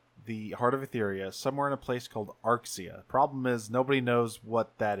the Heart of Etheria somewhere in a place called Arxia. Problem is, nobody knows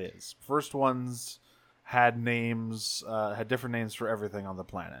what that is. First ones had names, had different names for everything on the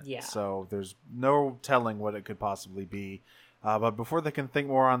planet. Yeah. So there's no telling what it could possibly be. But before they can think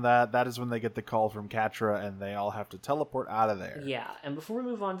more on that, that is when they get the call from Catra, and they all have to teleport out of there. Yeah, and before we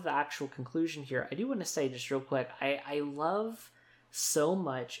move on to the actual conclusion here, I do want to say just real quick, I love so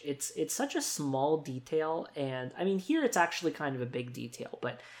much. It's such a small detail, and I mean, here it's actually kind of a big detail,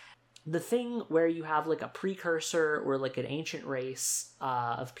 but the thing where you have like a precursor or like an ancient race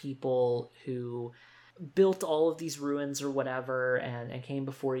of people who built all of these ruins or whatever and came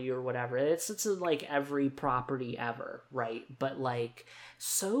before you or whatever, it's like every property ever, right? But like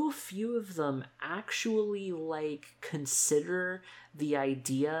so few of them actually like consider the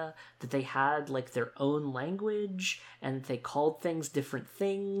idea that they had like their own language and they called things different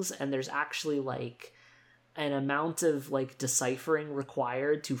things, and there's actually like an amount of like deciphering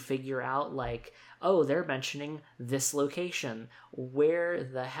required to figure out like, oh, they're mentioning this location. Where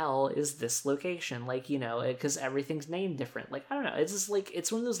the hell is this location? Like, you know, because everything's named different. Like, I don't know. It's just like,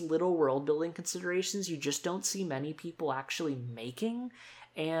 it's one of those little world building considerations you just don't see many people actually making.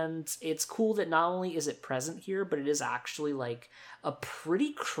 And it's cool that not only is it present here, but it is actually like a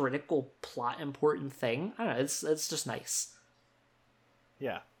pretty critical plot important thing. I don't know. It's just nice.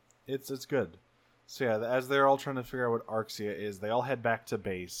 Yeah, it's good. So yeah, as they're all trying to figure out what Arxia is, they all head back to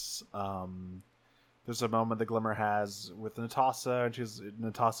base. There's a moment that Glimmer has with Netossa,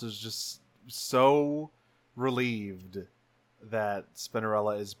 and Netossa's just so relieved that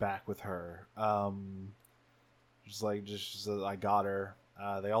Spinnerella is back with her. Just I got her.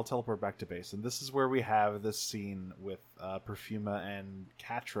 They all teleport back to base, and this is where we have this scene with Perfuma and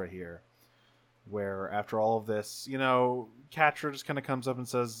Catra here, where after all of this, you know, Catra just kind of comes up and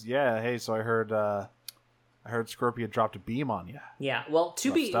says, "Yeah, hey, so I heard Scorpia dropped a beam on you." Yeah, well,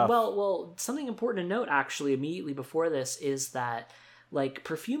 something important to note actually immediately before this is that like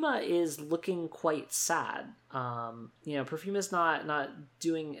Perfuma is looking quite sad. You know, Perfuma's not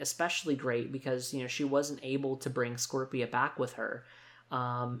doing especially great because, you know, she wasn't able to bring Scorpia back with her.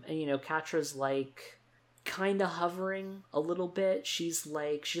 And you know, Catra's like kind of hovering a little bit. She's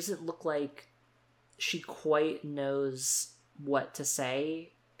like, she doesn't look like she quite knows what to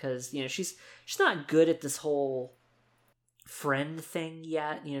say, because, you know, she's not good at this whole friend thing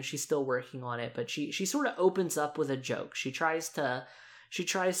yet. You know, she's still working on it, but she sort of opens up with a joke. She tries to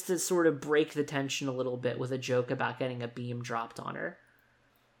sort of break the tension a little bit with a joke about getting a beam dropped on her.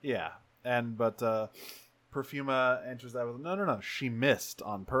 Yeah, but Perfuma enters that with, no, she missed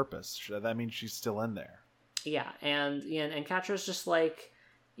on purpose. That means she's still in there. Yeah, and Catra's just like,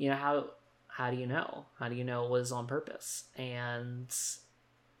 you know, how do you know? How do you know it was on purpose? And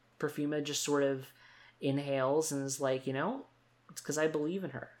Perfuma just sort of inhales and is like, you know, it's because I believe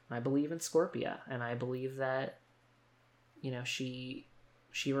in her. I believe in Scorpia, and I believe that, you know, she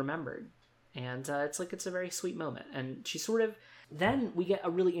remembered. And it's a very sweet moment. And she sort of, then we get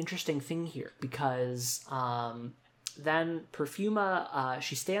a really interesting thing here, because then Perfuma,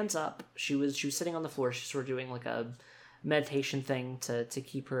 she stands up. She was sitting on the floor. She's sort of doing like a meditation thing to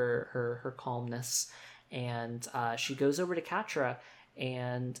keep her calmness. And she goes over to Catra,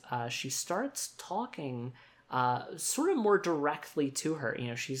 and she starts talking sort of more directly to her. You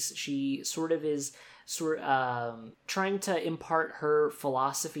know, she sort of is trying to impart her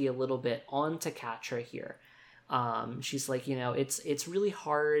philosophy a little bit onto Catra here. She's like, you know, it's really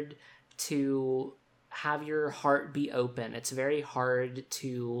hard to have your heart be open. It's very hard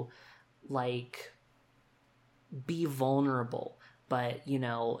to like be vulnerable, but you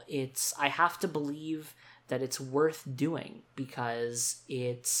know, I have to believe that it's worth doing, because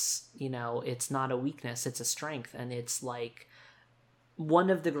it's, you know, it's not a weakness, it's a strength, and it's like one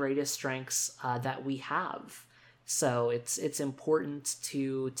of the greatest strengths that we have. So it's important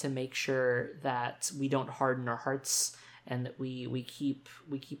to make sure that we don't harden our hearts, and that we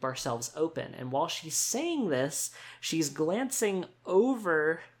keep ourselves open. And while she's saying this, she's glancing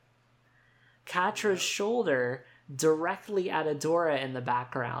over Catra's shoulder directly at Adora in the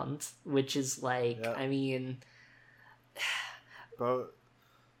background, which is like, yep. I mean, but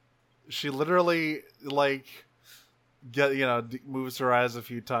she literally, like, moves her eyes a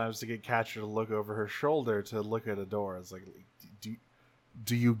few times to get Catra to look over her shoulder to look at a door. It's like,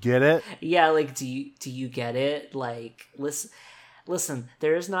 do you get it? Yeah, like, do you get it? Like, listen,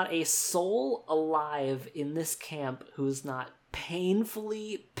 there is not a soul alive in this camp who is not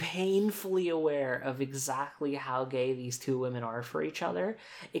painfully aware of exactly how gay these two women are for each other,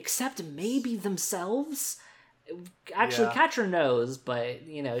 except maybe themselves. Actually, yeah. Catra knows, but,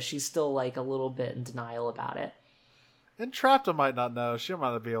 she's still, like, a little bit in denial about it. And Trapta might not know. She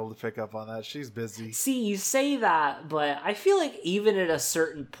might not be able to pick up on that. She's busy. See, you say that, but I feel like even at a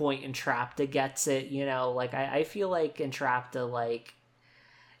certain point Entrapta gets it, Like, I feel like Entrapta, like,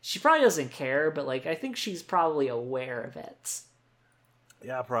 she probably doesn't care, but, like, I think she's probably aware of it.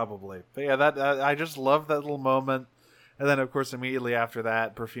 Yeah, probably. But yeah, I just love that little moment. And then, of course, immediately after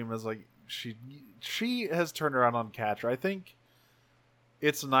that, Perfuma's like, she has turned around on Catra. I think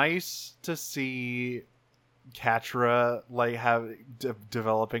it's nice to see Catra like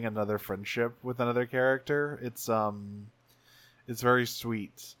developing another friendship with another character. It's very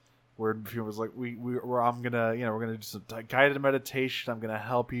sweet. Where Perfuma was like, we're gonna do some guided meditation. I'm gonna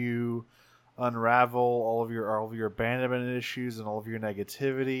help you unravel all of your abandonment issues and all of your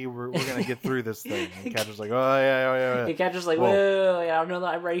negativity. We're gonna get through this thing. And Catra's like, oh yeah. And Catra's like, whoa, I don't know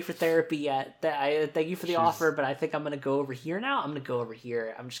that I'm ready for therapy yet. Thank you for the offer, but I think I'm gonna go over here now. I'm gonna go over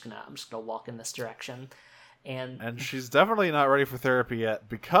here. I'm just gonna walk in this direction. And she's definitely not ready for therapy yet,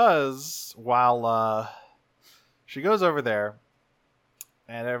 because while she goes over there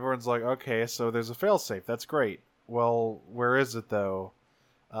and everyone's like, okay, so there's a failsafe. That's great. Well, where is it though?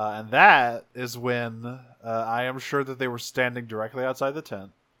 And that is when I am sure that they were standing directly outside the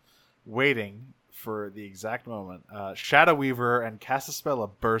tent, waiting for the exact moment. Shadow Weaver and Cassispella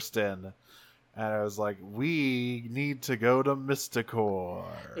burst in. And I was like, we need to go to Mysticor.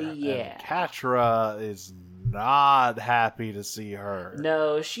 Yeah. And Catra is not happy to see her.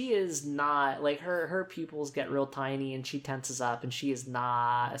 No, she is not. Like, her pupils get real tiny and she tenses up, and she is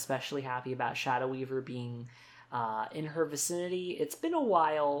not especially happy about Shadow Weaver being in her vicinity. It's been a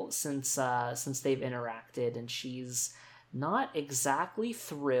while since they've interacted, and she's not exactly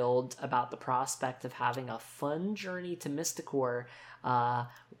thrilled about the prospect of having a fun journey to Mysticor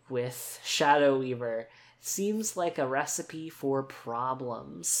with Shadow Weaver. Seems like a recipe for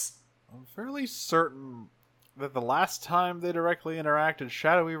problems. I'm fairly certain that the last time they directly interacted,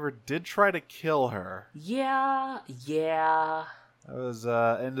 Shadow Weaver did try to kill her. Yeah. That was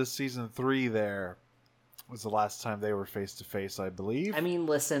end of season 3 there. Was the last time they were face to face, I believe. I mean,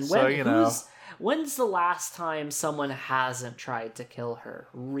 listen, when's the last time someone hasn't tried to kill her?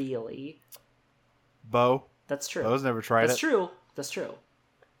 Really? Bo. That's true. Bo's never tried That's true.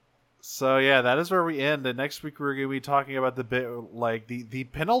 So yeah, that is where we end. And next week we're going to be talking about the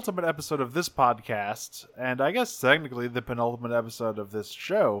penultimate episode of this podcast, and I guess technically the penultimate episode of this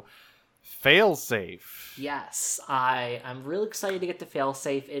show, Failsafe. Yes, I'm really excited to get to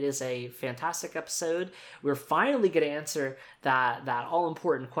Failsafe. It is a fantastic episode. We're finally going to answer that all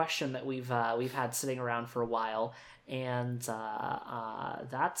important question that we've had sitting around for a while, and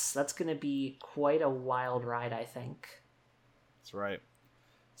that's going to be quite a wild ride, I think. That's right.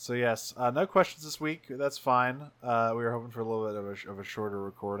 So yes, no questions this week. That's fine. We were hoping for a little bit of a shorter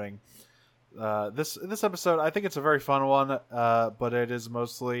recording. This episode, I think it's a very fun one, but it is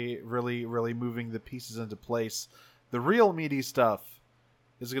mostly really, really moving the pieces into place. The real meaty stuff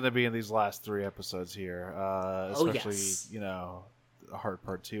is going to be in these last 3 episodes here, especially Horde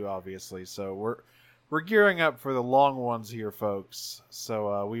Part 2, obviously. So we're gearing up for the long ones here, folks.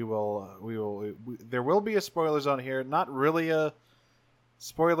 So there will be a spoiler zone here. Not really a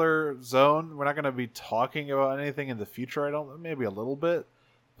spoiler zone. We're not going to be talking about anything in the future. Maybe a little bit.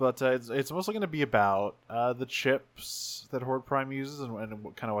 But it's mostly going to be about the chips that Horde Prime uses and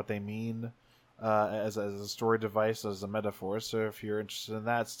kind of what they mean as a story device, as a metaphor. So if you're interested in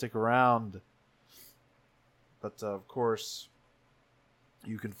that, stick around. But of course,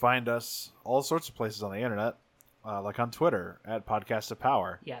 you can find us all sorts of places on the internet, like on Twitter at Podcast of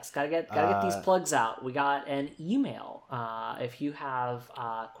Power. Yes, gotta get these plugs out. We got an email if you have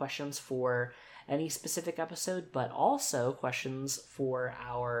questions for any specific episode, but also questions for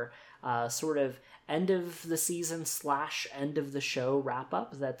our sort of end of the season / end of the show wrap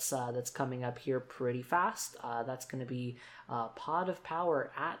up that's coming up here pretty fast. That's going to be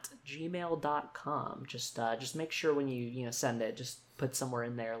podofpower@gmail.com. Just make sure when you send it, just put somewhere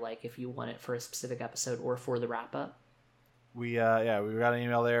in there like if you want it for a specific episode or for the wrap up. We got an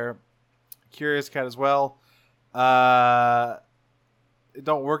email there. Curious Cat as well. It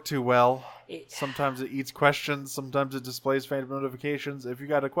don't work too well. Sometimes it eats questions. Sometimes it displays phantom notifications. If you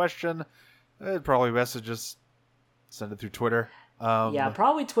got a question, it'd probably best to just Send it through Twitter. Yeah,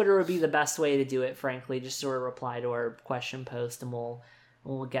 probably Twitter would be the best way to do it, frankly. Just sort of reply to our question post and we'll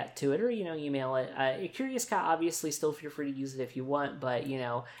get to it, or, email it. Curious Cat, obviously, still feel free to use it if you want, but,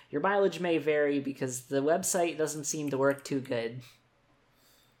 your mileage may vary because the website doesn't seem to work too good.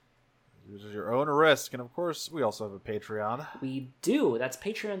 Use your own risk. And, of course, we also have a Patreon. We do. That's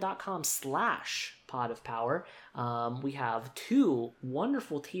patreon.com/Pod of Power. We have 2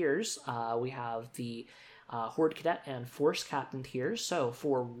 wonderful tiers. We have the Horde Cadet and Force Captain tiers. So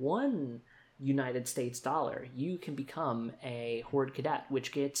for $1 United States dollar, you can become a Horde Cadet,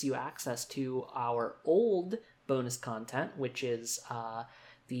 which gets you access to our old bonus content, which is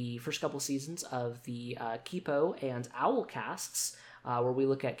the first couple seasons of the Kipo and Owl casts, where we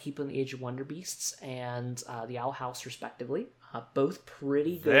look at Kipo and the Age of Wonder Beasts and the Owl House, respectively. Both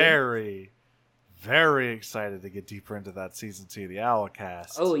pretty good. Very excited to get deeper into that season 2 of the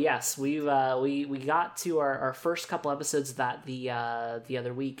Owlcast. Oh yes, we got to our first couple episodes of that the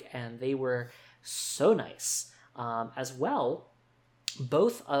other week, and they were so nice. As well,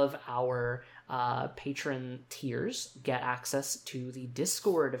 both of our patron tiers get access to the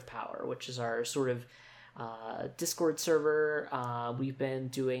Discord of Power, which is our sort of Discord server. We've been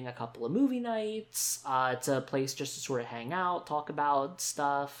doing a couple of movie nights. It's a place just to sort of hang out, talk about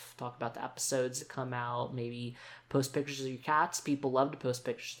stuff, talk about the episodes that come out, maybe post pictures of your cats. People love to post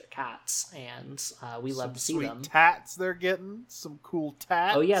pictures of their cats, and we love to see them. Sweet tats they're getting. Some cool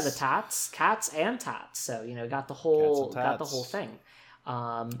tats. Oh yeah, the tats, cats and tats. So got the whole thing.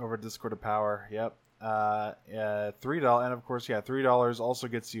 Over Discord of Power. Yep. $3, and of course, $3 also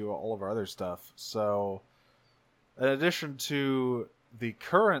gets you all of our other stuff. So, in addition to the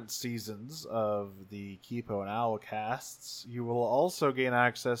current seasons of the Kipo and Owl casts, you will also gain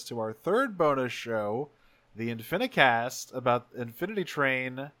access to our third bonus show, the Infinicast, about Infinity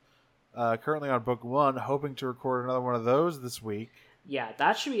Train, currently on book 1, hoping to record another one of those this week. Yeah,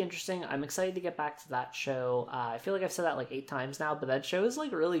 that should be interesting. I'm excited to get back to that show. I feel like I've said that like 8 times now, but that show is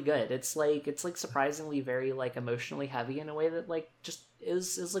like really good. It's like surprisingly very like emotionally heavy in a way that like just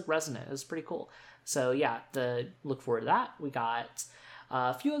is like resonant. It's pretty cool. So yeah, to look forward to that. We got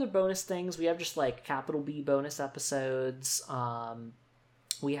a few other bonus things. We have just like capital B bonus episodes.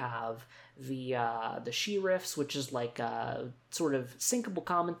 We have the She-Riffs, which is like a sort of syncable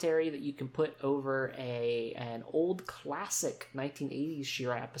commentary that you can put over an old classic 1980s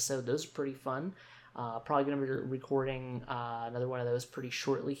She-Ra episode. Those are pretty fun. Probably going to be recording another one of those pretty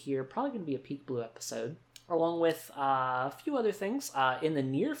shortly here. Probably going to be a Peak Blue episode. Along with a few other things. In the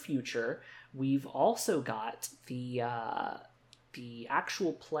near future, we've also got the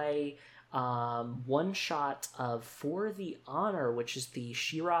actual play one shot of For the Honor, which is the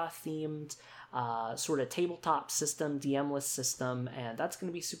She-Ra themed sort of tabletop system, DM list system, and that's going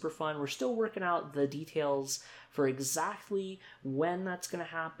to be super fun. We're still working out the details for exactly when that's going to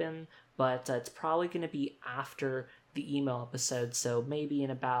happen, but it's probably going to be after the email episode, so maybe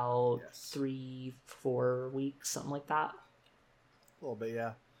in about 3-4 weeks, something like that. A little bit,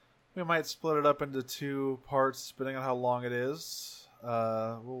 yeah. We might split it up into 2 parts, depending on how long it is.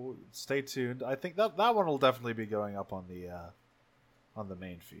 We'll stay tuned. I think that one will definitely be going up on the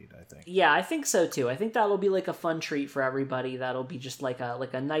main feed, I think. Yeah, I think so too. I think that'll be like a fun treat for everybody. That'll be just like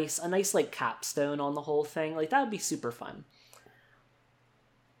a nice like capstone on the whole thing. Like that would be super fun.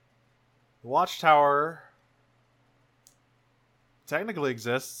 The Watchtower technically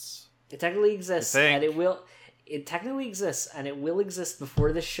exists. It technically exists, and it will. It technically exists, and it will exist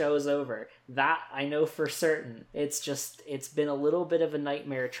before this show is over. That I know for certain. It's been a little bit of a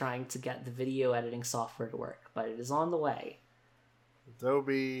nightmare trying to get the video editing software to work, but it is on the way.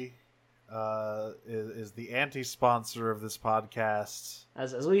 Adobe is the anti-sponsor of this podcast.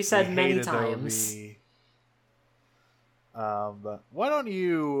 As we said many times. But why don't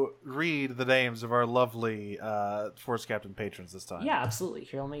you read the names of our lovely Force Captain patrons this time? Yeah, absolutely.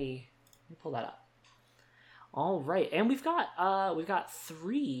 Here, let me pull that up. All right, and we've got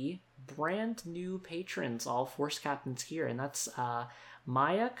 3 brand new patrons, all Force Captains here, and that's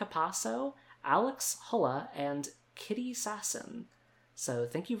Maya Capasso, Alex Hulla, and Kitty Sasson. So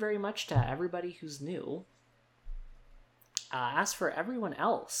thank you very much to everybody who's new. As for everyone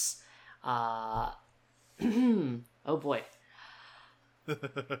else, oh boy.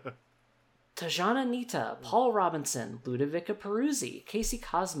 Tajana Nita, Paul Robinson, Ludovica Peruzzi, Casey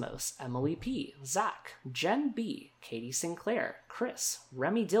Cosmos, Emily P, Zach, Jen B, Katie Sinclair, Chris,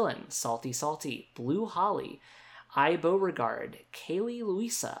 Remy Dillon, Salty, Blue Holly, I Beauregard, Kaylee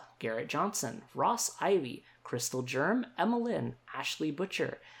Louisa, Garrett Johnson, Ross Ivy, Crystal Germ, Emma Lynn, Ashley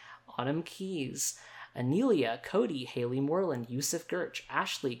Butcher, Autumn Keys, Anelia, Cody, Haley Moreland, Yusuf Gerch,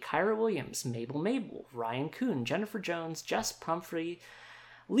 Ashley, Kyra Williams, Mabel, Ryan Kuhn, Jennifer Jones, Jess Pumphrey,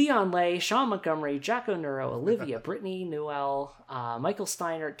 Leon Lay, Sean Montgomery, Jacko Neuro, Olivia, Brittany Newell, Michael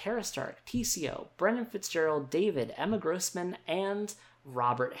Steiner, Tara Stark, TCO, Brendan Fitzgerald, David, Emma Grossman, and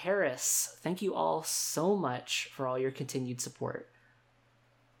Robert Harris. Thank you all so much for all your continued support.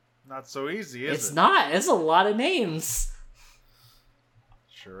 Not so easy, is it? It's not. It's a lot of names.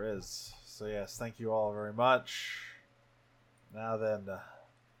 Sure is. So yes, thank you all very much. Now then,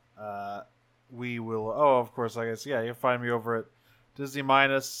 we will... Oh, of course, I guess, yeah, you'll find me over at Disney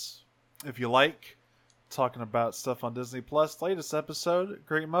Minus, if you like, talking about stuff on Disney Plus. Latest episode,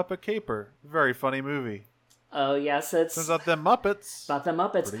 Great Muppet Caper. Very funny movie. Oh, yes, it's... Turns out them Muppets. About them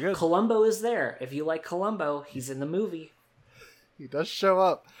Muppets. Pretty good. Columbo is there. If you like Columbo, he's in the movie. He does show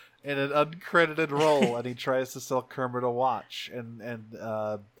up in an uncredited role, and he tries to sell Kermit a watch. And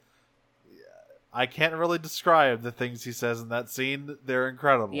I can't really describe the things he says in that scene. They're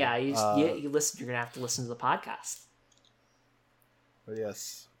incredible. Yeah, you listen. You're going to have to listen to the podcast. But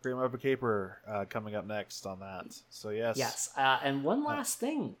yes, Great Muppet Caper coming up next on that. So yes. Yes, and one last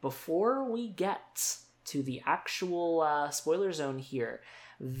thing before we get to the actual spoiler zone here.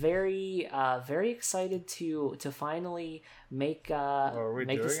 Very excited to finally make are we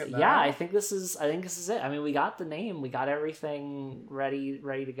make doing this. it now? Yeah, I think this is it. I mean, we got the name, we got everything ready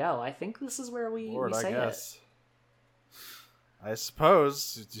to go. I think this is where we say it. I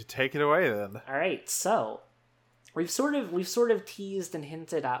suppose you take it away then. All right, so we've sort of teased and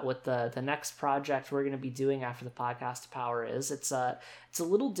hinted at what the next project we're going to be doing after the podcast Power is. It's a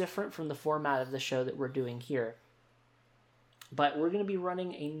little different from the format of the show that we're doing here. But we're going to be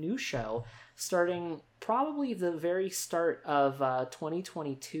running a new show starting probably the very start of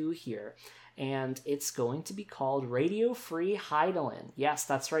 2022 here. And it's going to be called Radio Free Heidelin. Yes,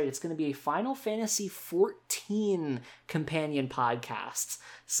 that's right. It's going to be a Final Fantasy XIV companion podcast.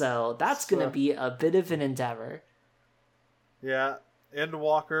 So that's going to be a bit of an endeavor. Yeah.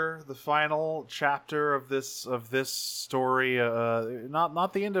 Endwalker, the final chapter of this story.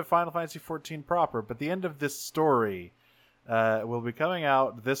 Not the end of Final Fantasy XIV proper, but the end of this story. Will be coming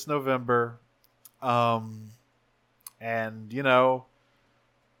out this November. And, you know,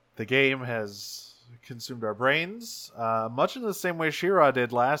 the game has consumed our brains, much in the same way She-Ra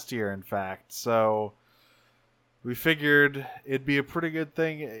did last year, in fact. So we figured it'd be a pretty good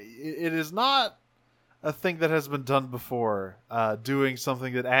thing. It is not a thing that has been done before, doing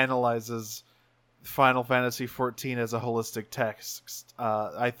something that analyzes Final Fantasy XIV as a holistic text.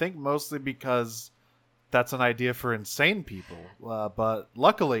 I think mostly because that's an idea for insane people, but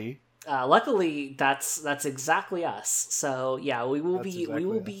luckily that's exactly us. So yeah, we will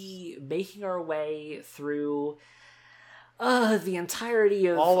be making our way through the entirety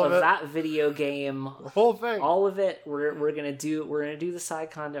of that video game, the whole thing, all of it. We're gonna do the side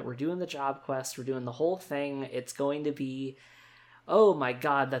content. We're doing the job quest. We're doing the whole thing. It's going to be. Oh my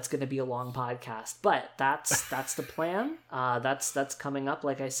God, that's going to be a long podcast, but that's the plan. That's coming up.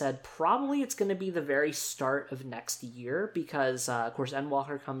 Like I said, probably it's going to be the very start of next year because, of course,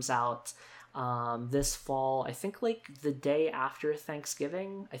 Endwalker comes out this fall. I think like the day after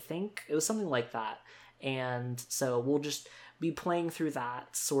Thanksgiving. I think it was something like that, and so we'll just be playing through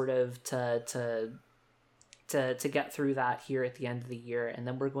that sort of to get through that here at the end of the year, and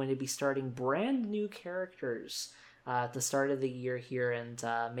then we're going to be starting brand new characters. At the start of the year here, and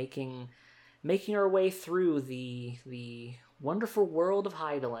making our way through the wonderful world of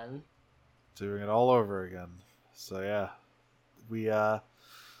Heidelin. Doing it all over again. So yeah, we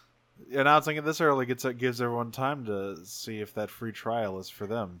announcing it this early gives everyone time to see if that free trial is for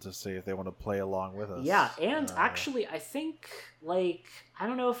them, to see if they want to play along with us. Yeah, and actually, I think I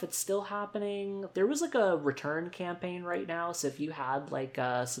don't know if it's still happening. There was like a return campaign right now, so if you had like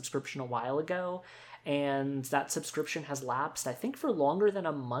a subscription a while ago. And that subscription has lapsed, I think, for longer than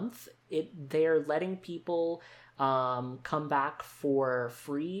a month. They're letting people come back for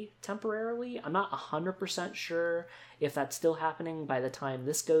free temporarily. I'm not 100% sure if that's still happening by the time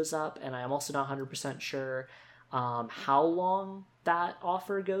this goes up, and I'm also not 100% sure how long that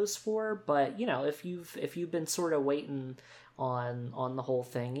offer goes for. But you know, if you've been sort of waiting on the whole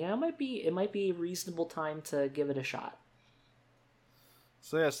thing, yeah, it might be a reasonable time to give it a shot.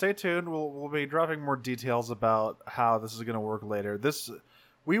 So yeah, stay tuned. We'll be dropping more details about how this is going to work later.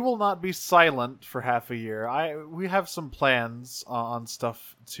 We will not be silent for half a year. We have some plans on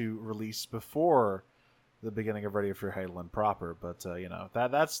stuff to release before the beginning of Radio Free Heidelin proper, but you know,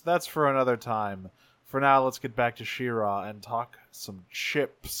 that's for another time. For now, let's get back to She-Ra and talk some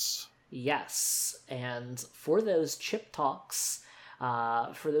chips. Yes, and for those chip talks,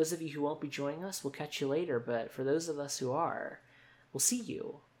 For those of you who won't be joining us, we'll catch you later. But for those of us who are, we'll see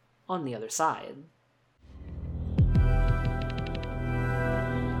you on the other side.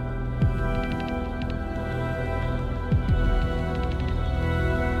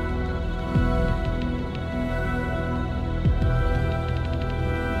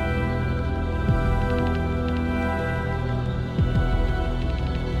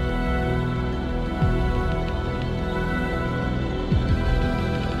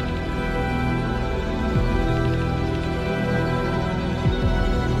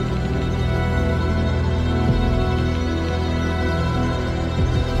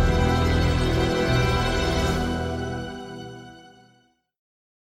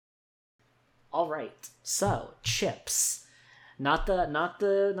 All right, so chips, not the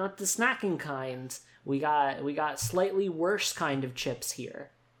snacking kind. We got slightly worse kind of chips here.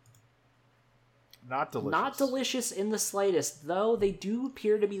 Not delicious. Not delicious in the slightest, though they do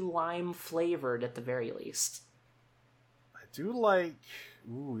appear to be lime flavored at the very least. I do like.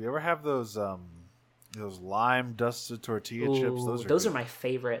 Ooh, you ever have those lime dusted tortilla chips? Those are my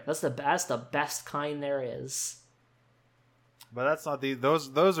favorite. That's the best kind there is. But that's not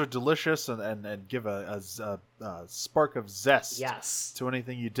those are delicious and give a spark of zest to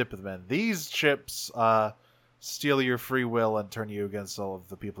anything you dip them in. These chips steal your free will and turn you against all of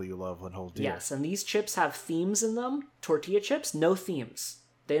the people you love and hold dear. Yes, and these chips have themes in them. Tortilla chips, no themes.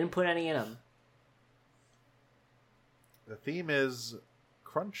 They didn't put any in them. The theme is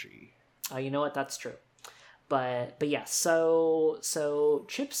crunchy. You know what? That's true. But yes, so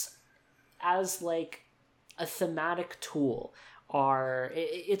chips as like a thematic tool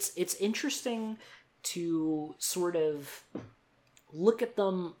it's interesting to sort of look at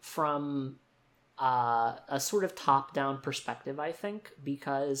them from a sort of top-down perspective, I think,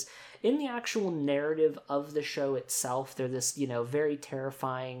 because in the actual narrative of the show itself, they're this, very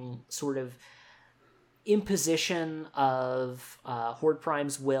terrifying sort of imposition of Horde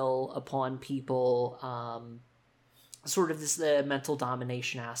Prime's will upon people, sort of this mental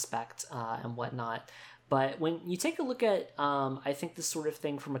domination aspect and whatnot. But when you take a look at, I think, this sort of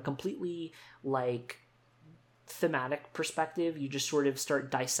thing from a completely, thematic perspective, you just sort of start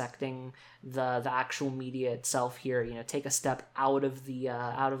dissecting the actual media itself here. Take a step out of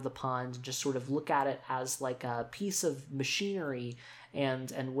the pond and just sort of look at it as like a piece of machinery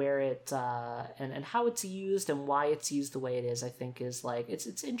and where it and how it's used and why it's used the way it is. I think is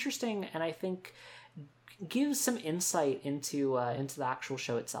it's interesting, and I think gives some insight into the actual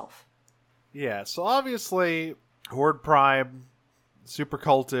show itself. Yeah, so obviously, Horde Prime, super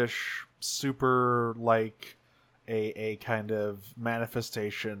cultish, super a kind of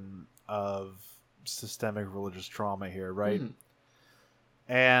manifestation of systemic religious trauma here, right? Mm.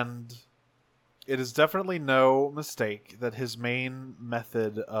 And it is definitely no mistake that his main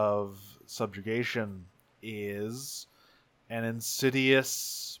method of subjugation is an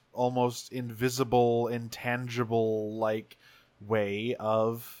insidious, almost invisible, intangible, way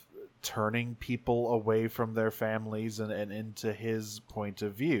of turning people away from their families and into his point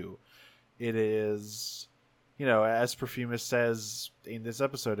of view. It is, as Perfuma says in this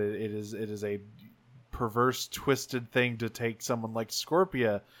episode, it is a perverse, twisted thing to take someone like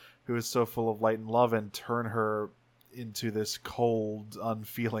Scorpia, who is so full of light and love, and turn her into this cold,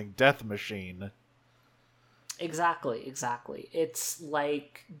 unfeeling death machine. Exactly. It's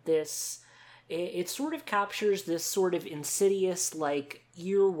like this. It sort of captures this sort of insidious,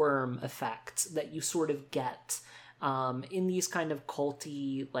 earworm effect that you sort of get in these kind of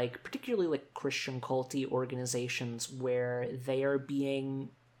culty, particularly Christian culty organizations, where they are being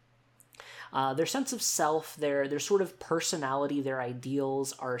their sense of self, their sort of personality, their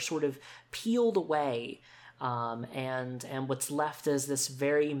ideals are sort of peeled away, and what's left is this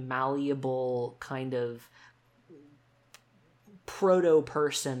very malleable kind of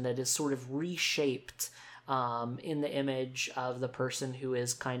proto-person that is sort of reshaped in the image of the person who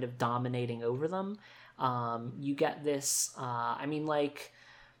is kind of dominating over them. You get this,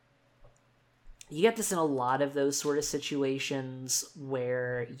 you get this in a lot of those sort of situations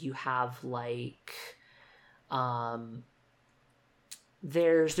where you have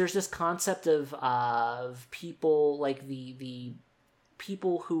there's this concept of people, the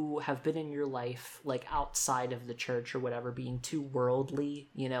people who have been in your life outside of the church or whatever being too worldly,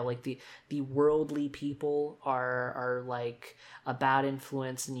 the worldly people are a bad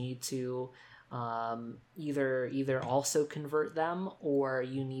influence, and you need to either also convert them, or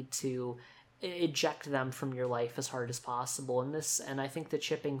you need to eject them from your life as hard as possible. And I think the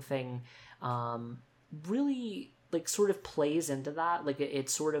chipping thing really sort of plays into that. It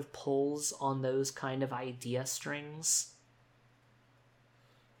sort of pulls on those kind of idea strings.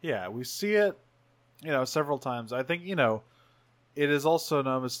 Yeah, we see it, several times. I think, it is also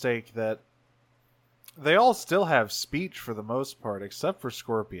no mistake that they all still have speech for the most part, except for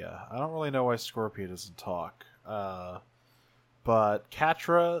Scorpia. I don't really know why Scorpia doesn't talk. But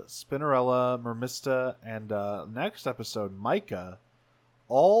Catra, Spinnerella, Mermista, and next episode, Micah,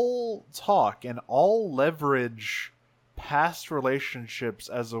 all talk and all leverage past relationships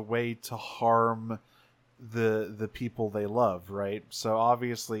as a way to harm the people they love, right? So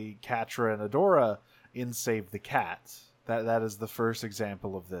obviously Catra and Adora in Save the Cat. That is the first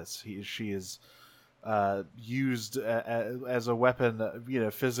example of this. She is used as a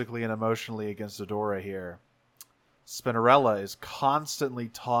weapon, physically and emotionally against Adora here. Spinnerella is constantly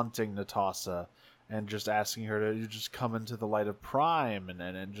taunting Netossa and just asking her to just come into the light of Prime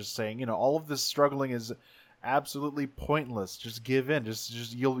and just saying, all of this struggling is absolutely pointless. Just give in.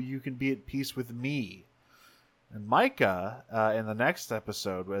 Just you can be at peace with me. And Micah, in the next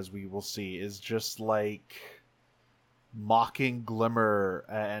episode, as we will see, is just like mocking Glimmer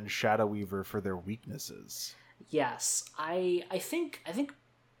and Shadow Weaver for their weaknesses. Yes, I think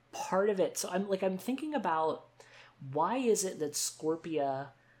part of it. So I'm thinking about why is it that Scorpia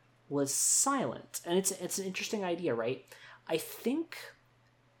was silent, and it's an interesting idea, right? I think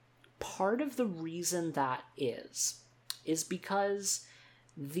part of the reason that is because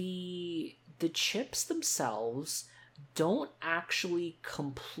the chips themselves don't actually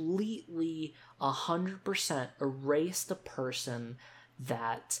completely 100% erase the person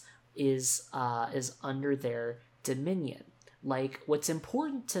that is under their dominion. Like, what's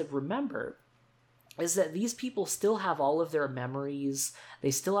important to remember is that these people still have all of their memories,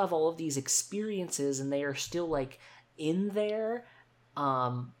 they still have all of these experiences, and they are still like in there,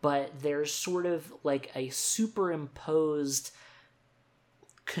 but there's sort of like a superimposed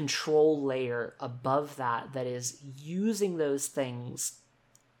control layer above that is using those things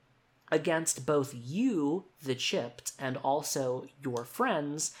against both you, the chipped, and also your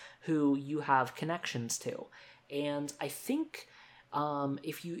friends who you have connections to. And I think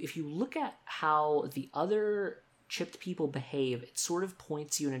if you look at how the other chipped people behave, it sort of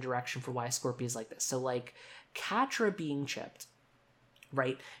points you in a direction for why Scorpia is like this. So like Catra being chipped,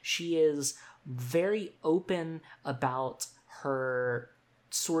 right? She is very open about her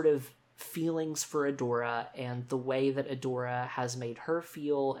sort of feelings for Adora and the way that Adora has made her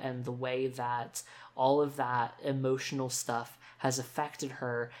feel and the way that all of that emotional stuff has affected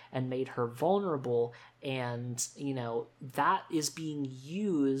her and made her vulnerable. And, that is being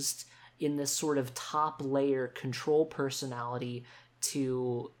used in this sort of top layer control personality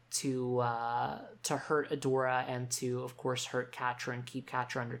to hurt Adora and to, of course, hurt Catra and keep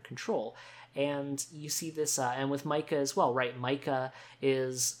Catra under control. And you see this, and with Micah as well, right? Micah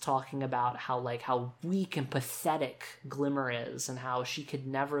is talking about how weak and pathetic Glimmer is, and how she could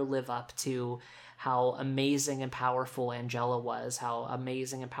never live up to how amazing and powerful Angela was, how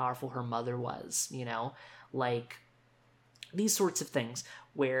amazing and powerful her mother was, like these sorts of things,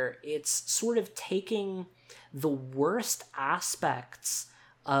 where it's sort of taking the worst aspects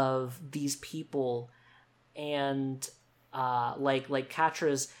of these people and like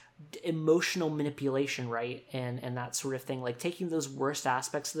Catra's emotional manipulation, right, and that sort of thing, like taking those worst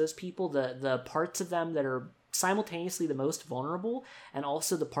aspects of those people, the parts of them that are simultaneously the most vulnerable, and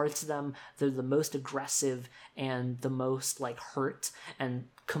also the parts of them that are the most aggressive and the most like hurt, and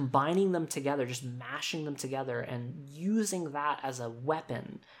combining them together, just mashing them together and using that as a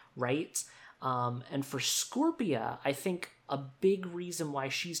weapon, right? And for Scorpia, I think a big reason why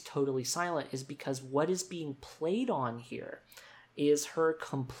she's totally silent is because what is being played on here is her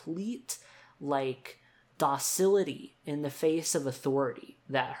complete like docility in the face of authority,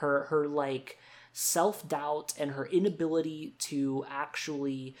 that her like self-doubt and her inability to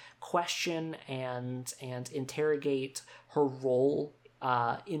actually question and interrogate her role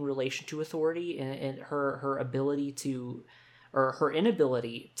in relation to authority, and her ability to, or her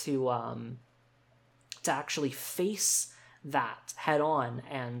inability to actually face that head on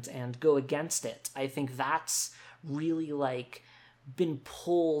and go against it. I think that's really like been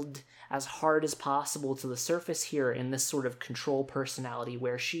pulled as hard as possible to the surface here in this sort of control personality,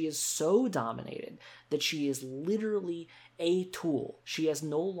 where she is so dominated that she is literally a tool. She is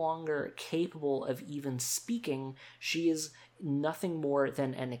no longer capable of even speaking. She is nothing more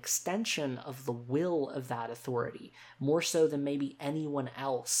than an extension of the will of that authority, more so than maybe anyone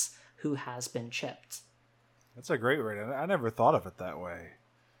else who has been chipped. That's a great rating. I never thought of it that way.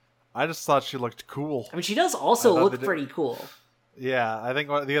 I just thought she looked cool. I mean, she does also look pretty cool. Yeah, I think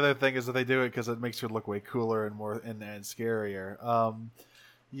the other thing is that they do it because it makes her look way cooler and more and scarier.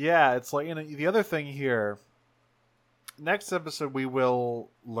 Yeah, it's like, the other thing here next episode we will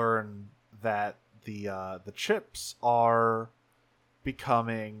learn that the chips are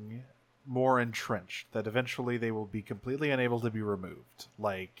becoming more entrenched, that eventually they will be completely unable to be removed.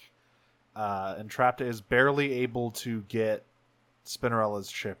 Like, Entrapta is barely able to get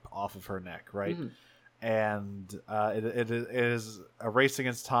Spinnerella's chip off of her neck, right? Mm-hmm. And it is a race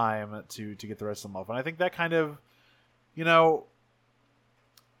against time to get the rest of them off. And I think that kind of,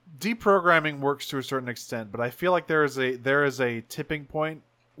 deprogramming works to a certain extent, but I feel like there is a tipping point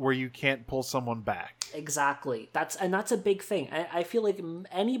where you can't pull someone back. Exactly. That's a big thing. I feel like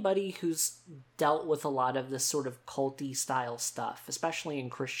anybody who's dealt with a lot of this sort of culty style stuff, especially in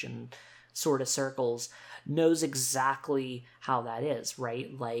Christian sort of circles, knows exactly how that is,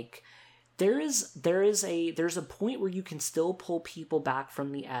 right? Like, there's a point where you can still pull people back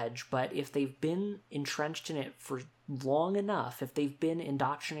from the edge, but if they've been entrenched in it for long enough, if they've been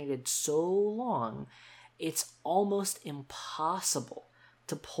indoctrinated so long, it's almost impossible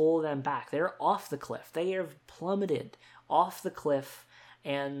to pull them back. They're off the cliff. They have plummeted off the cliff,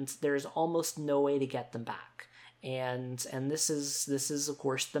 and there's almost no way to get them back. And this is of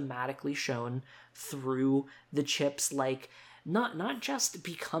course thematically shown through the chips, like not just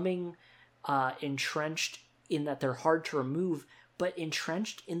becoming entrenched in that they're hard to remove, but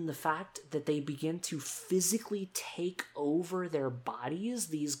entrenched in the fact that they begin to physically take over their bodies.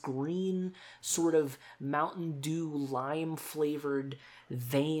 These green sort of Mountain Dew lime flavored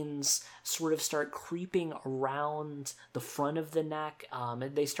veins sort of start creeping around the front of the neck.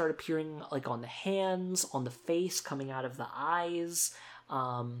 And they start appearing like on the hands, on the face, coming out of the eyes.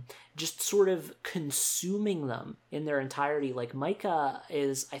 Just sort of consuming them in their entirety. Like, Micah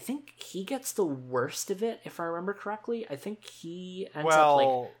I think he gets the worst of it, if I remember correctly. I think he ends up,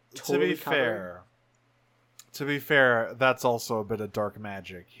 like, totally covered. To be fair, that's also a bit of dark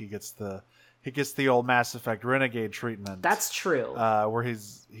magic. He gets the old Mass Effect Renegade treatment. That's true. Where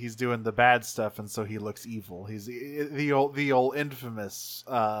he's doing the bad stuff, and so he looks evil. He's the old infamous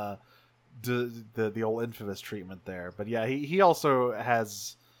the old infamous treatment there. But yeah, he also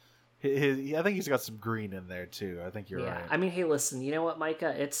has I think he's got some green in there too. I think you're right. I mean, hey, listen, you know what,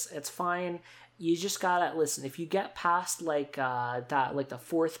 Micah? It's fine. You just gotta listen. If you get past like the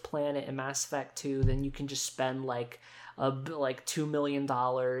fourth planet in Mass Effect 2, then you can just spend like $2 million,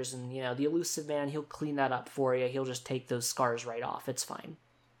 and the Elusive Man, he'll clean that up for you. He'll just take those scars right off. It's fine.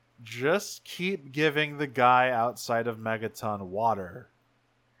 Just keep giving the guy outside of Megaton water.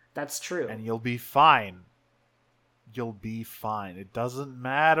 That's true. And you'll be fine. You'll be fine. It doesn't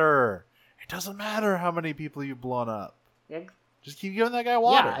matter. It doesn't matter how many people you've blown up. Yeah. Just keep giving that guy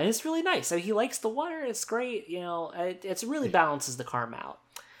water. Yeah, and it's really nice. So he likes the water. It's great. It really balances the karma out.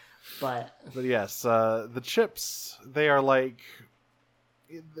 But yes, the chips, they are like,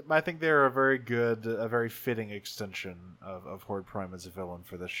 I think they're a very fitting extension of Horde Prime as a villain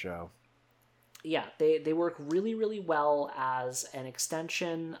for this show. Yeah, they work really, really well as an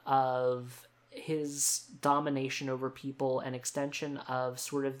extension of his domination over people, an extension of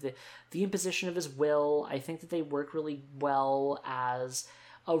sort of the imposition of his will. I think that they work really well as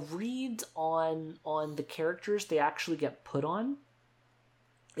a read on the characters they actually get put on.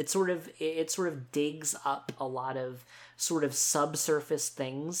 It sort of digs up a lot of sort of subsurface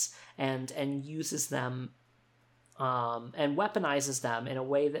things and uses them and weaponizes them in a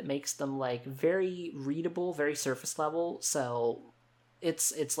way that makes them like very readable, very surface level. So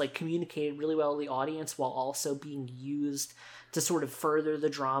it's like communicated really well to the audience while also being used to sort of further the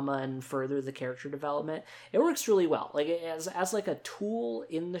drama and further the character development. It works really well. Like as like a tool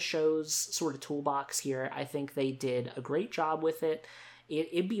in the show's sort of toolbox here, I think they did a great job with it.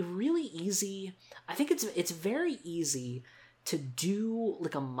 It'd be really easy. I think it's very easy to do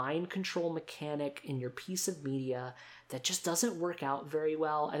like a mind control mechanic in your piece of media that just doesn't work out very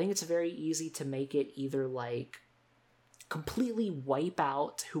well. I think it's very easy to make it either like completely wipe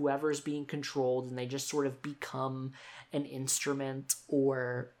out whoever's being controlled and they just sort of become an instrument,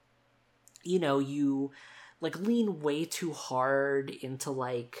 or you like lean way too hard into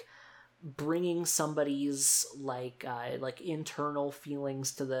like bringing somebody's like internal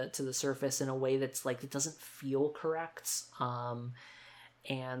feelings to the surface in a way that's like it doesn't feel correct.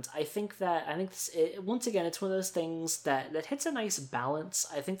 And I think once again, it's one of those things that hits a nice balance.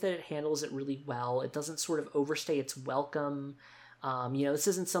 I think that it handles it really well. It doesn't sort of overstay its welcome. This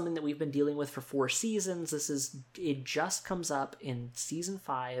isn't something that we've been dealing with for 4 seasons. It just comes up in season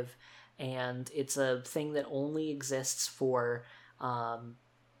 5, and it's a thing that only exists for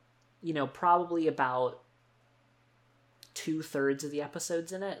probably about 2/3 of the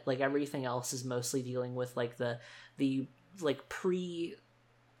episodes in it. Like everything else is mostly dealing with like the like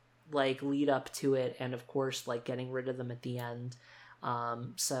like lead up to it, and of course like getting rid of them at the end.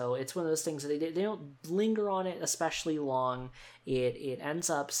 So it's one of those things that they don't linger on it especially long. It ends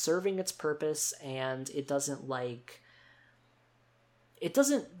up serving its purpose, and it doesn't linger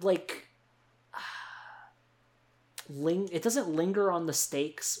on the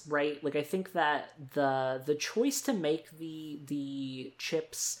stakes, right? Like I think that the choice to make the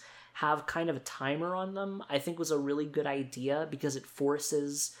chips have kind of a timer on them, I think was a really good idea, because it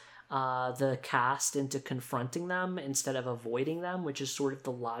forces the cast into confronting them instead of avoiding them, which is sort of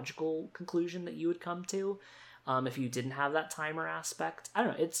the logical conclusion that you would come to if you didn't have that timer aspect. I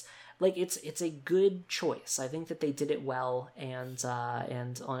don't know. It's a good choice. I think that they did it well, and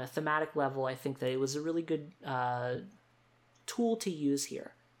on a thematic level, I think that it was a really good tool to use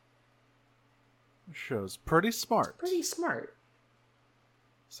here. Show's pretty smart. Pretty smart.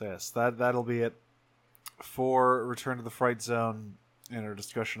 So yes, that'll be it for Return to the Fright Zone and our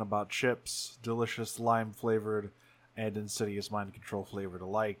discussion about chips, delicious lime flavored and insidious mind control flavored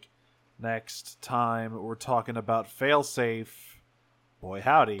alike. Next time we're talking about Failsafe. Boy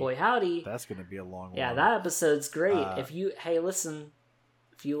howdy. Boy howdy. That's gonna be a long one. Yeah, that episode's great. If you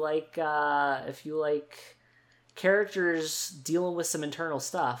like characters dealing with some internal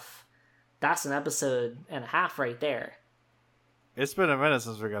stuff, that's an episode and a half right there. It's been a minute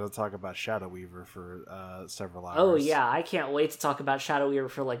since we got to talk about Shadow Weaver for several hours. Oh yeah, I can't wait to talk about Shadow Weaver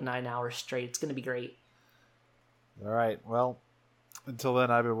for like 9 hours straight. It's going to be great. All right, well, until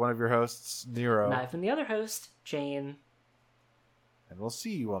then, I've been one of your hosts, Nero. And I've been the other host, Jane. And we'll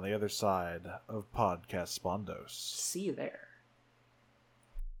see you on the other side of Podcast Spondos. See you there.